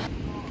nuts.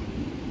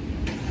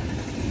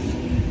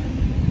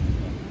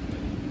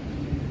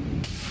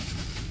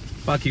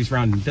 Buc-ee's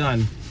round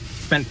done.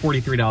 Spent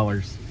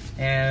 $43.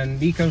 And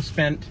Nico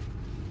spent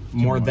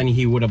more than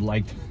he would have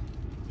liked.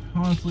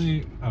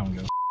 Honestly, I don't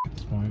give a at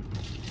this point.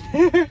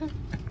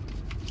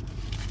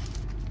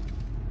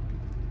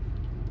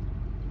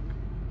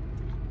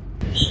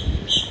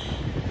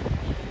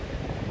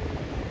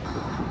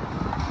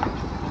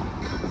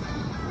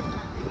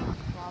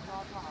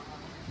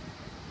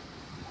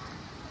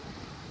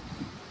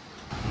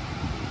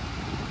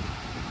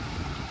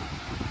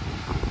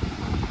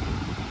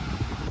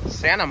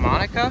 Santa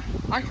Monica?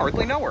 I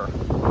hardly know her.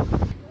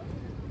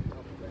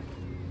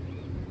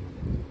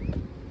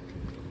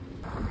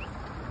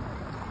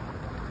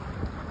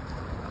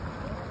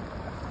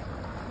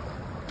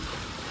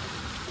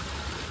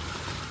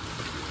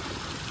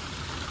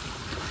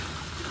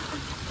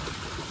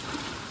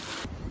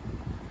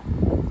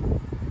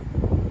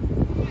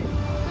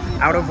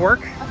 Out of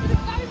work,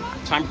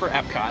 time for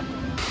Epcot.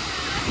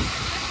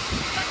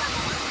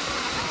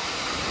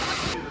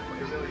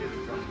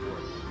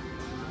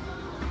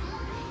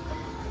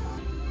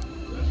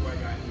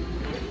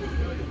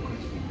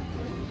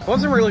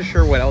 Wasn't really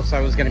sure what else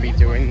I was going to be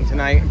doing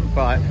tonight,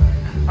 but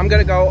I'm going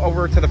to go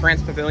over to the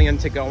France Pavilion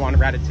to go on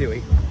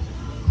Ratatouille.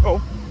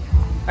 Oh,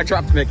 I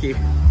dropped Mickey.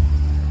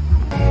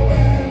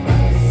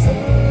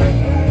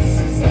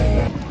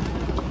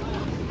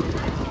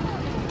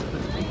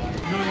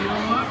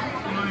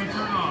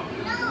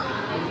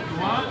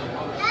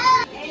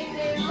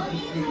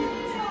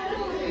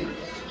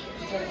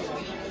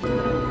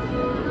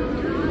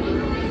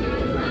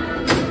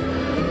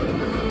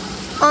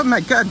 Oh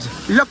my god,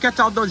 look at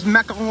all those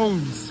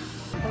macarons!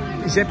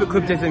 J'ai beaucoup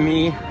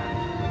d'amis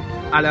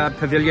à la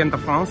Pavilion de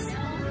France.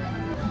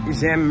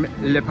 J'aime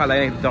le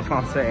palais de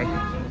français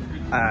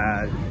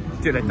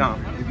tout le temps.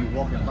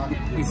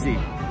 Ici.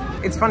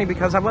 It's funny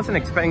because I wasn't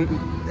expecting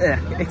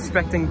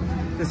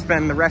to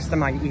spend the rest of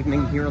my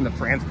evening here in the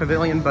France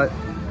Pavilion, but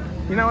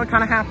you know, it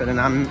kind of happened,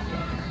 and I'm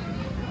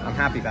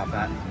happy about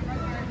that.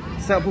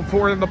 So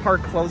before the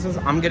park closes,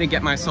 I'm gonna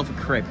get myself a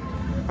crib.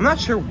 I'm not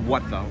sure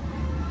what though.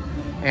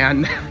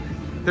 And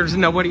there's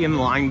nobody in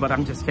line, but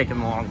I'm just taking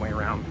the long way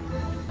around.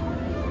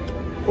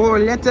 Oh,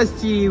 let us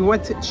see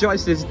what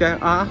choices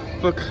there are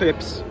for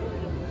crepes.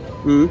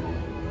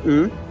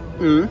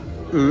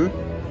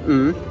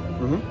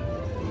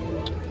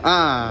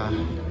 Ah,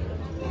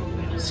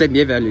 c'est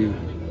bien valu.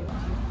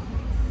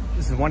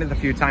 This is one of the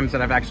few times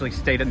that I've actually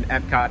stayed in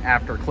Epcot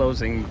after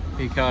closing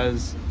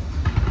because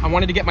I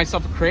wanted to get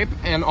myself a crepe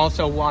and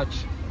also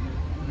watch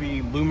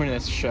the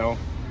Luminous show.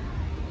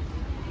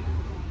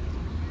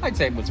 I'd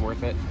say it was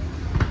worth it.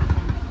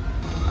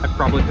 I've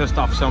probably pissed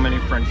off so many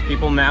French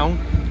people now,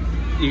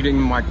 eating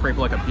my crepe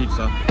like a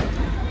pizza.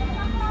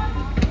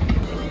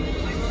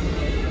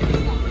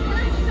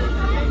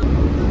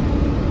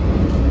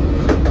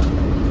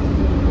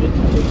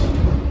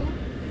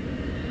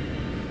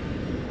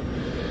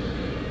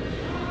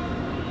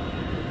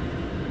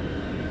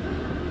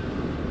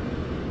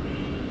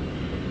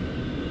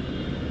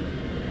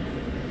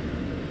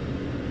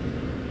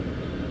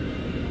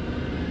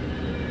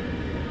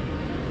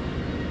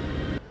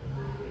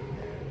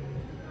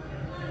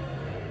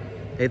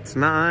 It's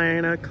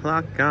 9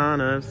 o'clock on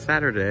a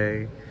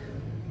Saturday.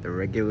 The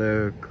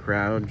regular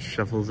crowd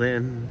shuffles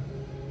in.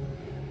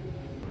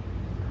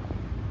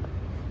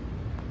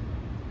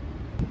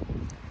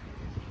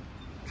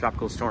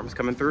 Tropical storm's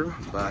coming through,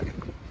 but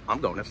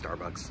I'm going to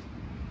Starbucks.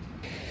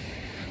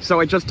 So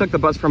I just took the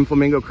bus from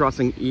Flamingo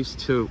Crossing east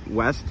to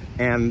west,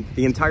 and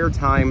the entire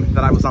time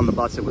that I was on the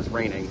bus it was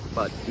raining,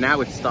 but now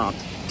it's stopped.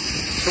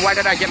 So why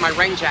did I get my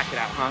rain jacket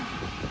out, huh?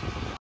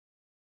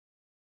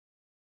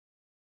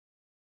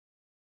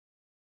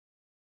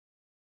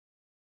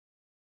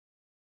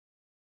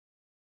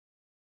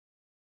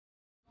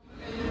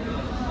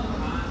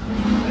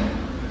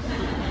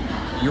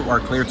 You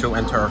are clear to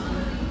enter.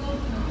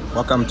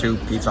 Welcome to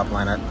Pizza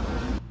Planet.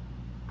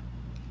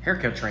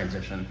 Haircut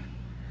transition.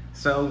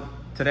 So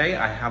today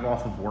I have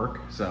off of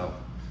work, so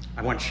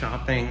I went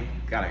shopping,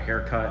 got a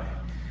haircut,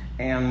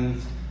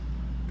 and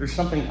there's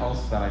something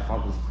else that I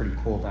thought was pretty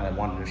cool that I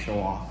wanted to show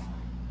off.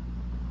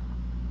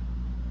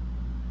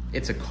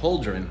 It's a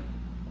cauldron.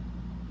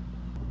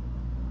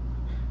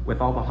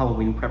 With all the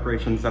Halloween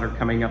preparations that are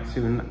coming up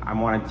soon, I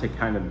wanted to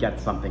kind of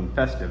get something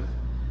festive.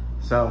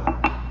 So,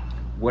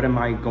 what am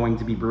I going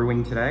to be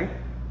brewing today?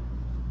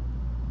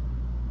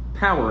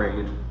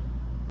 Powerade.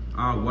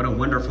 Oh, what a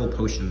wonderful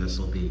potion this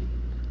will be.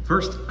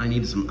 First, I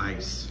need some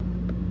ice.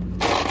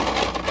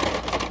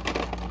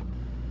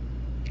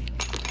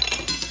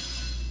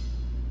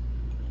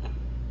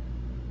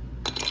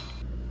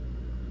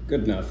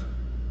 Good enough.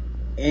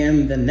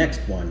 And the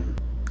next one.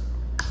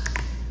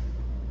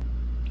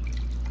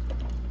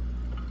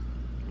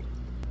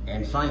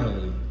 And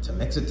finally, to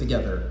mix it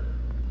together,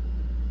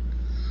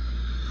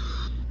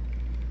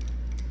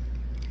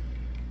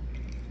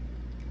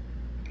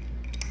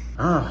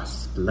 ah,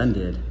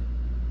 splendid.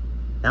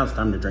 Now it's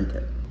time to drink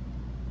it.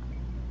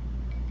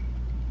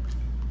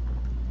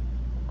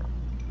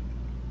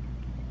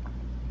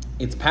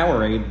 It's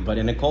Powerade, but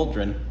in a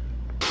cauldron.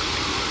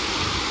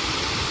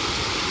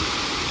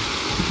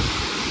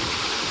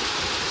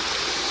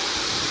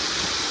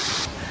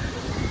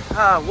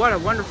 Ah, what a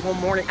wonderful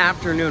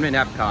afternoon in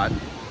Epcot.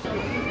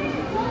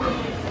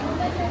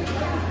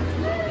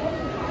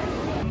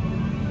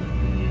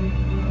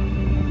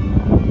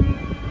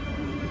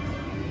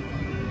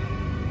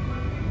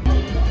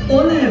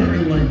 Hola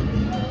everyone.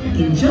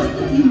 In just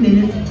a few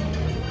minutes,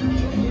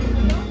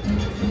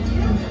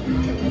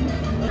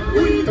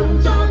 we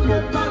don't talk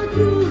about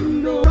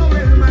Bruno.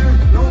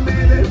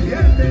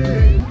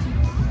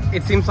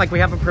 it seems like we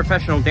have a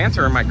professional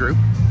dancer in my group.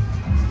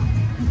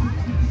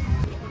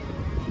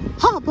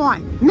 Oh boy,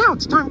 now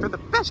it's time for the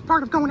best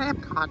part of going to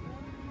Epcot.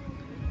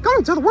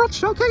 Going to the World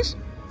Showcase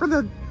for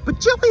the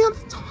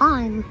bajillionth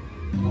time.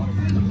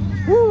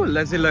 Ouh,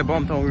 laissez le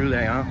bon temps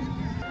rouler, hein?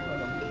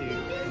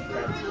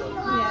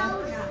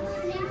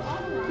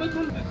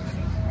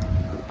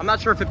 I'm not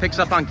sure if it picks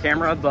up on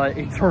camera, but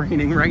it's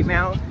raining right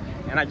now.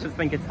 And I just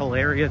think it's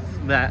hilarious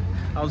that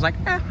I was like,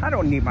 I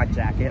don't need my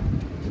jacket.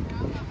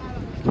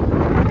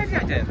 Maybe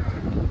I did.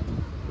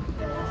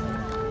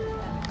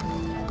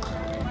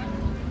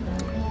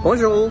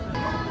 Bonjour.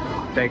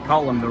 They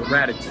call him the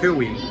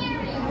Ratatouille,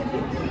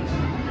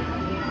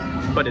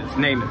 but his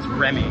name is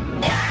Remy.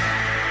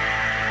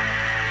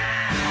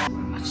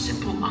 A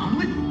simple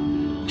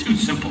omelet? Too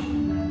simple.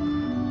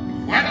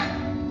 What?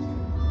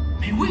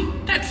 Hey,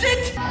 wait, that's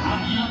it! How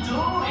do you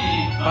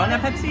doing? Bon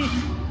appetit.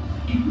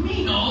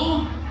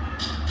 Emil?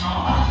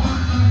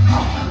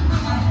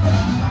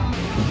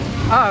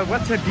 Ah,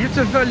 what a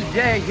beautiful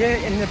day here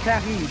in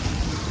Paris.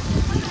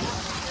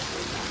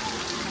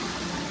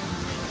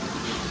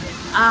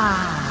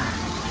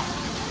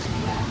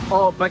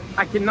 Oh, but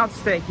I cannot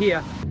stay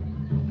here.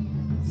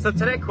 So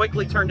today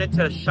quickly turned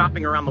into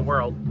shopping around the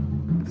world.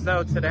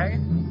 So today,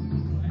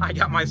 I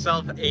got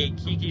myself a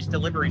Kiki's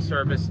Delivery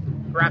Service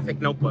graphic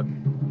notebook.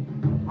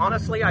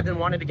 Honestly, I've been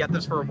wanting to get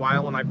this for a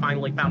while, and I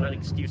finally found an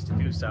excuse to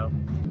do so.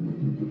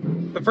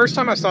 The first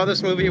time I saw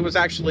this movie was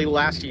actually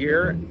last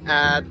year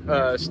at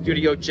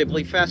Studio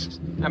Ghibli Fest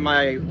at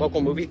my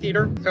local movie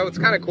theater. So it's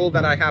kind of cool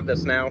that I have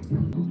this now.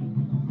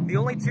 The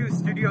only two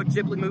Studio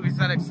Ghibli movies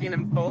that I've seen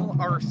in full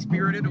are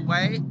Spirited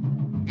Away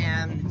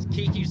and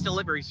Kiki's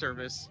Delivery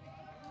Service.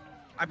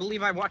 I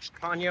believe I watched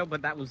Ponyo,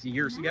 but that was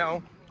years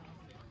ago.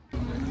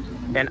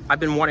 And I've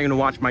been wanting to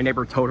watch My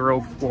Neighbor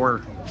Totoro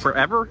for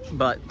forever,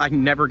 but I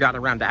never got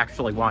around to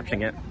actually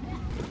watching it.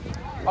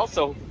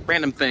 Also,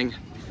 random thing,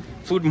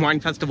 Food and Wine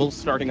Festival is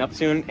starting up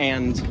soon,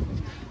 and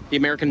the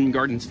American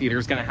Gardens Theater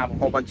is going to have a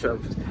whole bunch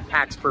of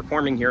acts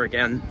performing here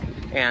again.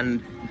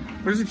 And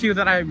there's a few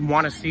that I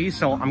want to see,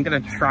 so I'm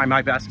going to try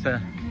my best to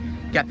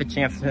get the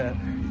chance to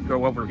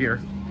go over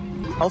here.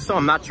 Also,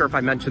 I'm not sure if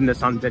I mentioned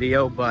this on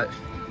video, but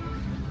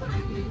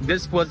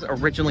this was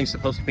originally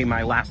supposed to be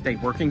my last day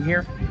working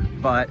here,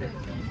 but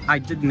I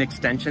did an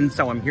extension,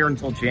 so I'm here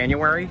until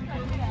January.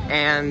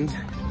 And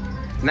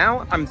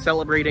now I'm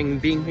celebrating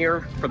being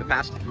here for the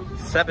past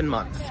 7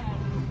 months.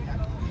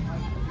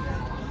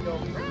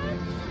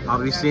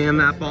 I'll be seeing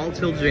that ball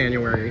till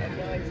January.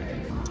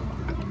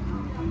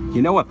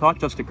 You know, a thought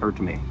just occurred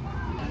to me.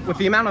 With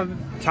the amount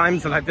of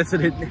times that I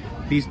visited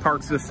these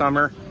parks this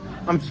summer,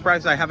 I'm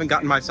surprised I haven't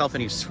gotten myself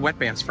any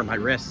sweatbands for my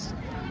wrists.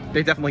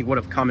 They definitely would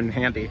have come in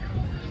handy,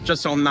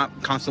 just so I'm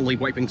not constantly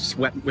wiping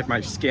sweat with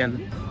my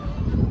skin.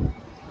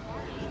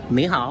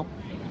 Ni hao.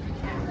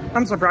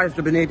 I'm surprised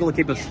I've been able to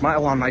keep a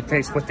smile on my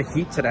face with the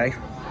heat today.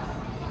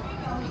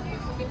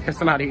 It's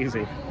not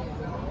easy.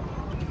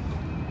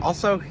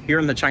 Also, here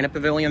in the China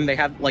Pavilion, they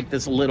have like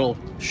this little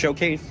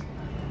showcase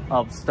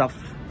of stuff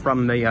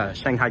from the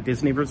Shanghai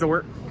Disney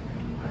Resort.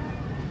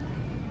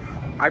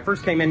 I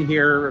first came in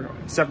here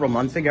several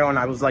months ago and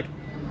I was like,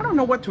 I don't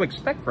know what to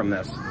expect from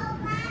this.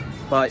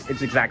 But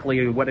it's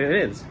exactly what it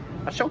is,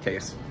 a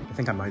showcase. I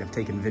think I might have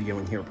taken video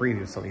in here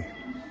previously.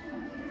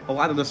 A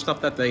lot of the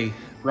stuff that they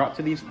brought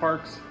to these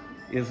parks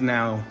is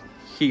now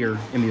here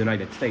in the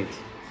United States.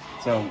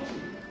 So,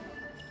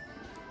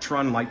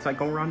 Tron Light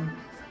Cycle Run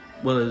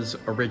was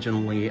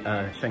originally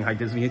a Shanghai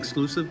Disney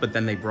exclusive, but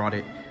then they brought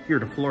it here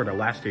to Florida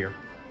last year.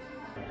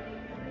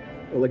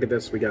 Well, look at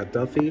this, we got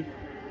Duffy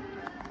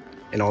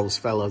and all those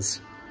fellas.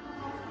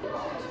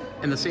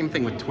 And the same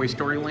thing with Toy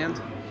Story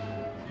Land.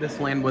 This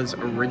land was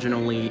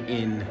originally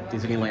in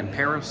Disneyland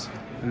Paris,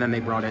 and then they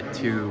brought it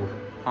to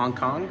Hong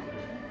Kong,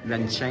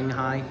 then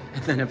Shanghai,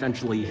 and then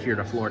eventually here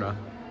to Florida.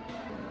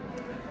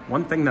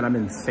 One thing that I'm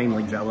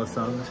insanely jealous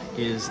of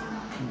is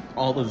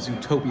all the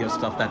Zootopia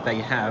stuff that they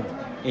have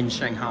in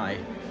Shanghai,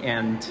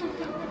 and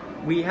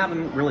we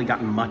haven't really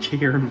gotten much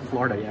here in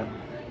Florida yet,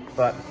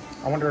 but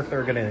I wonder if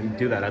they're gonna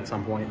do that at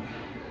some point.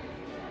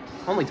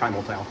 Only time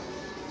will tell.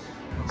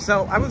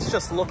 So I was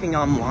just looking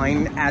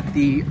online at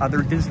the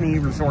other Disney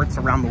resorts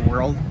around the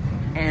world,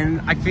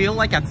 and I feel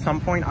like at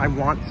some point I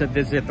want to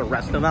visit the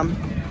rest of them.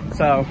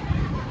 So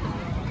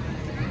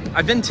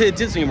I've been to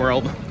Disney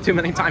World too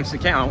many times to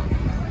count,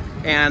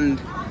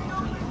 and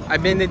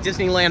I've been to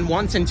Disneyland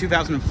once in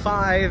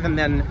 2005, and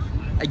then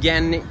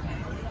again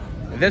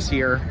this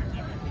year.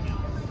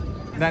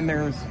 Then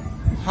there's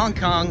Hong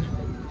Kong,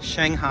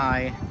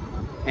 Shanghai,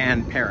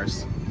 and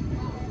Paris.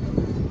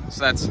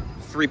 So that's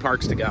 3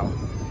 parks to go.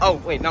 Oh,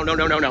 wait, no.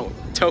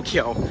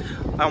 Tokyo.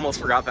 I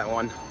almost forgot that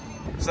one.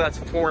 So that's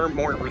 4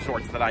 more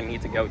resorts that I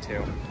need to go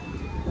to.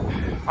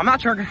 I'm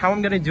not sure how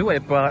I'm gonna do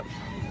it, but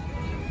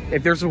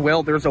if there's a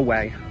will, there's a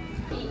way.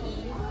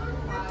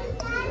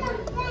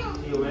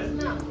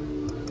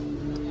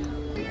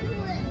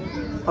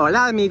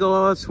 Hola,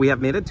 amigos. We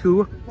have made it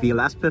to the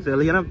last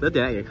pavilion of the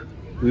day,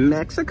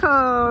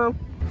 Mexico.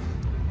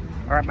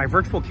 All right, my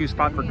virtual queue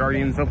spot for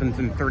Guardians opens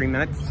in 30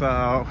 minutes,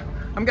 so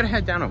I'm gonna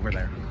head down over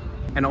there.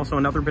 And also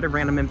another bit of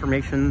random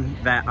information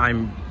that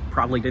I'm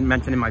probably didn't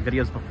mention in my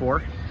videos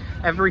before.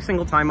 Every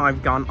single time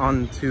I've gone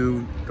on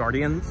to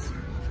Guardians,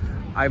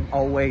 I've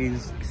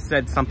always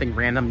said something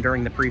random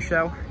during the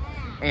pre-show.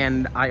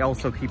 And I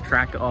also keep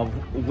track of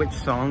which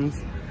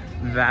songs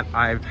that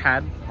I've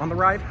had on the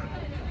ride.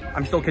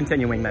 I'm still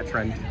continuing that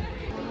trend.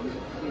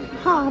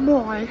 Oh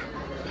boy,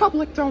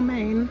 public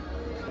domain.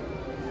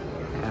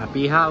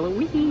 Happy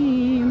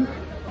Halloween.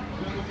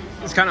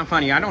 It's kind of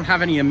funny. I don't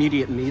have any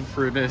immediate need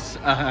for this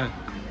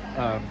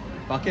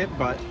bucket,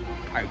 but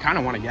I kind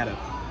of want to get it.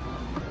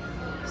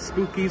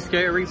 Spooky,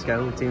 scary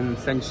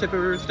skeletons send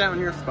shivers down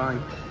your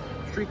spine.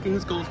 Shrieking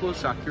skulls will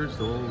shock your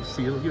soul,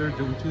 seal your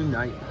doom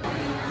tonight.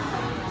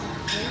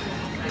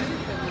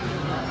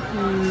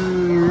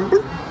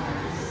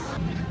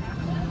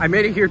 I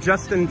made it here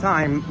just in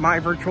time. My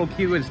virtual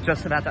queue is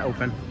just about to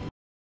open.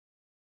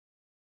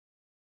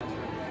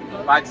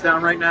 Lights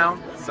down right now,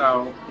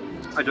 so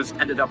I just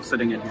ended up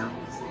sitting in here.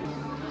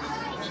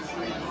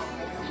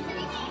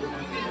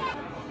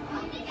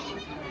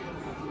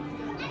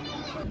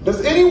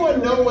 Does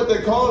anyone know what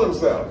they call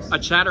themselves? A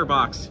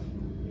chatterbox.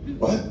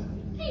 What?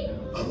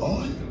 I'm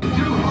on. I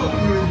do hope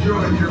you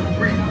enjoyed your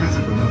brief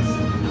visit with us.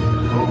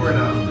 Over and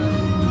out.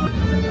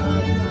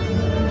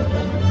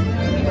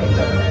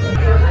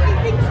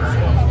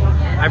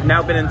 I've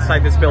now been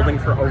inside this building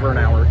for over an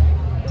hour.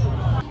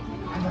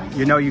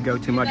 You know you go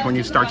too much when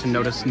you start to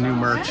notice new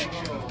merch.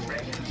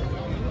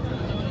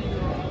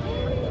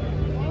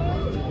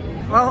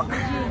 Well,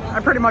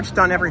 I've pretty much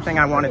done everything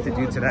I wanted to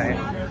do today.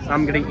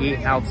 I'm gonna eat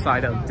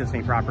outside of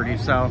Disney property,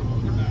 so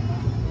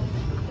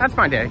that's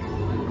my day.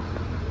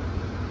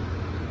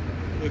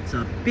 It's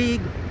a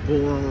big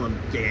bowl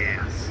of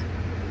gas.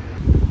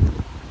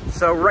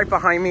 So right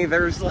behind me,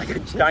 there's like a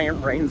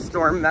giant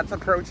rainstorm that's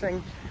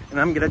approaching,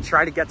 and I'm gonna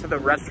try to get to the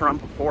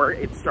restaurant before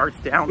it starts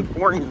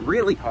downpouring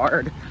really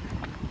hard.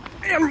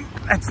 And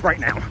that's right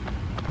now.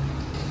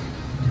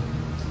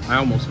 I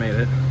almost made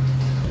it.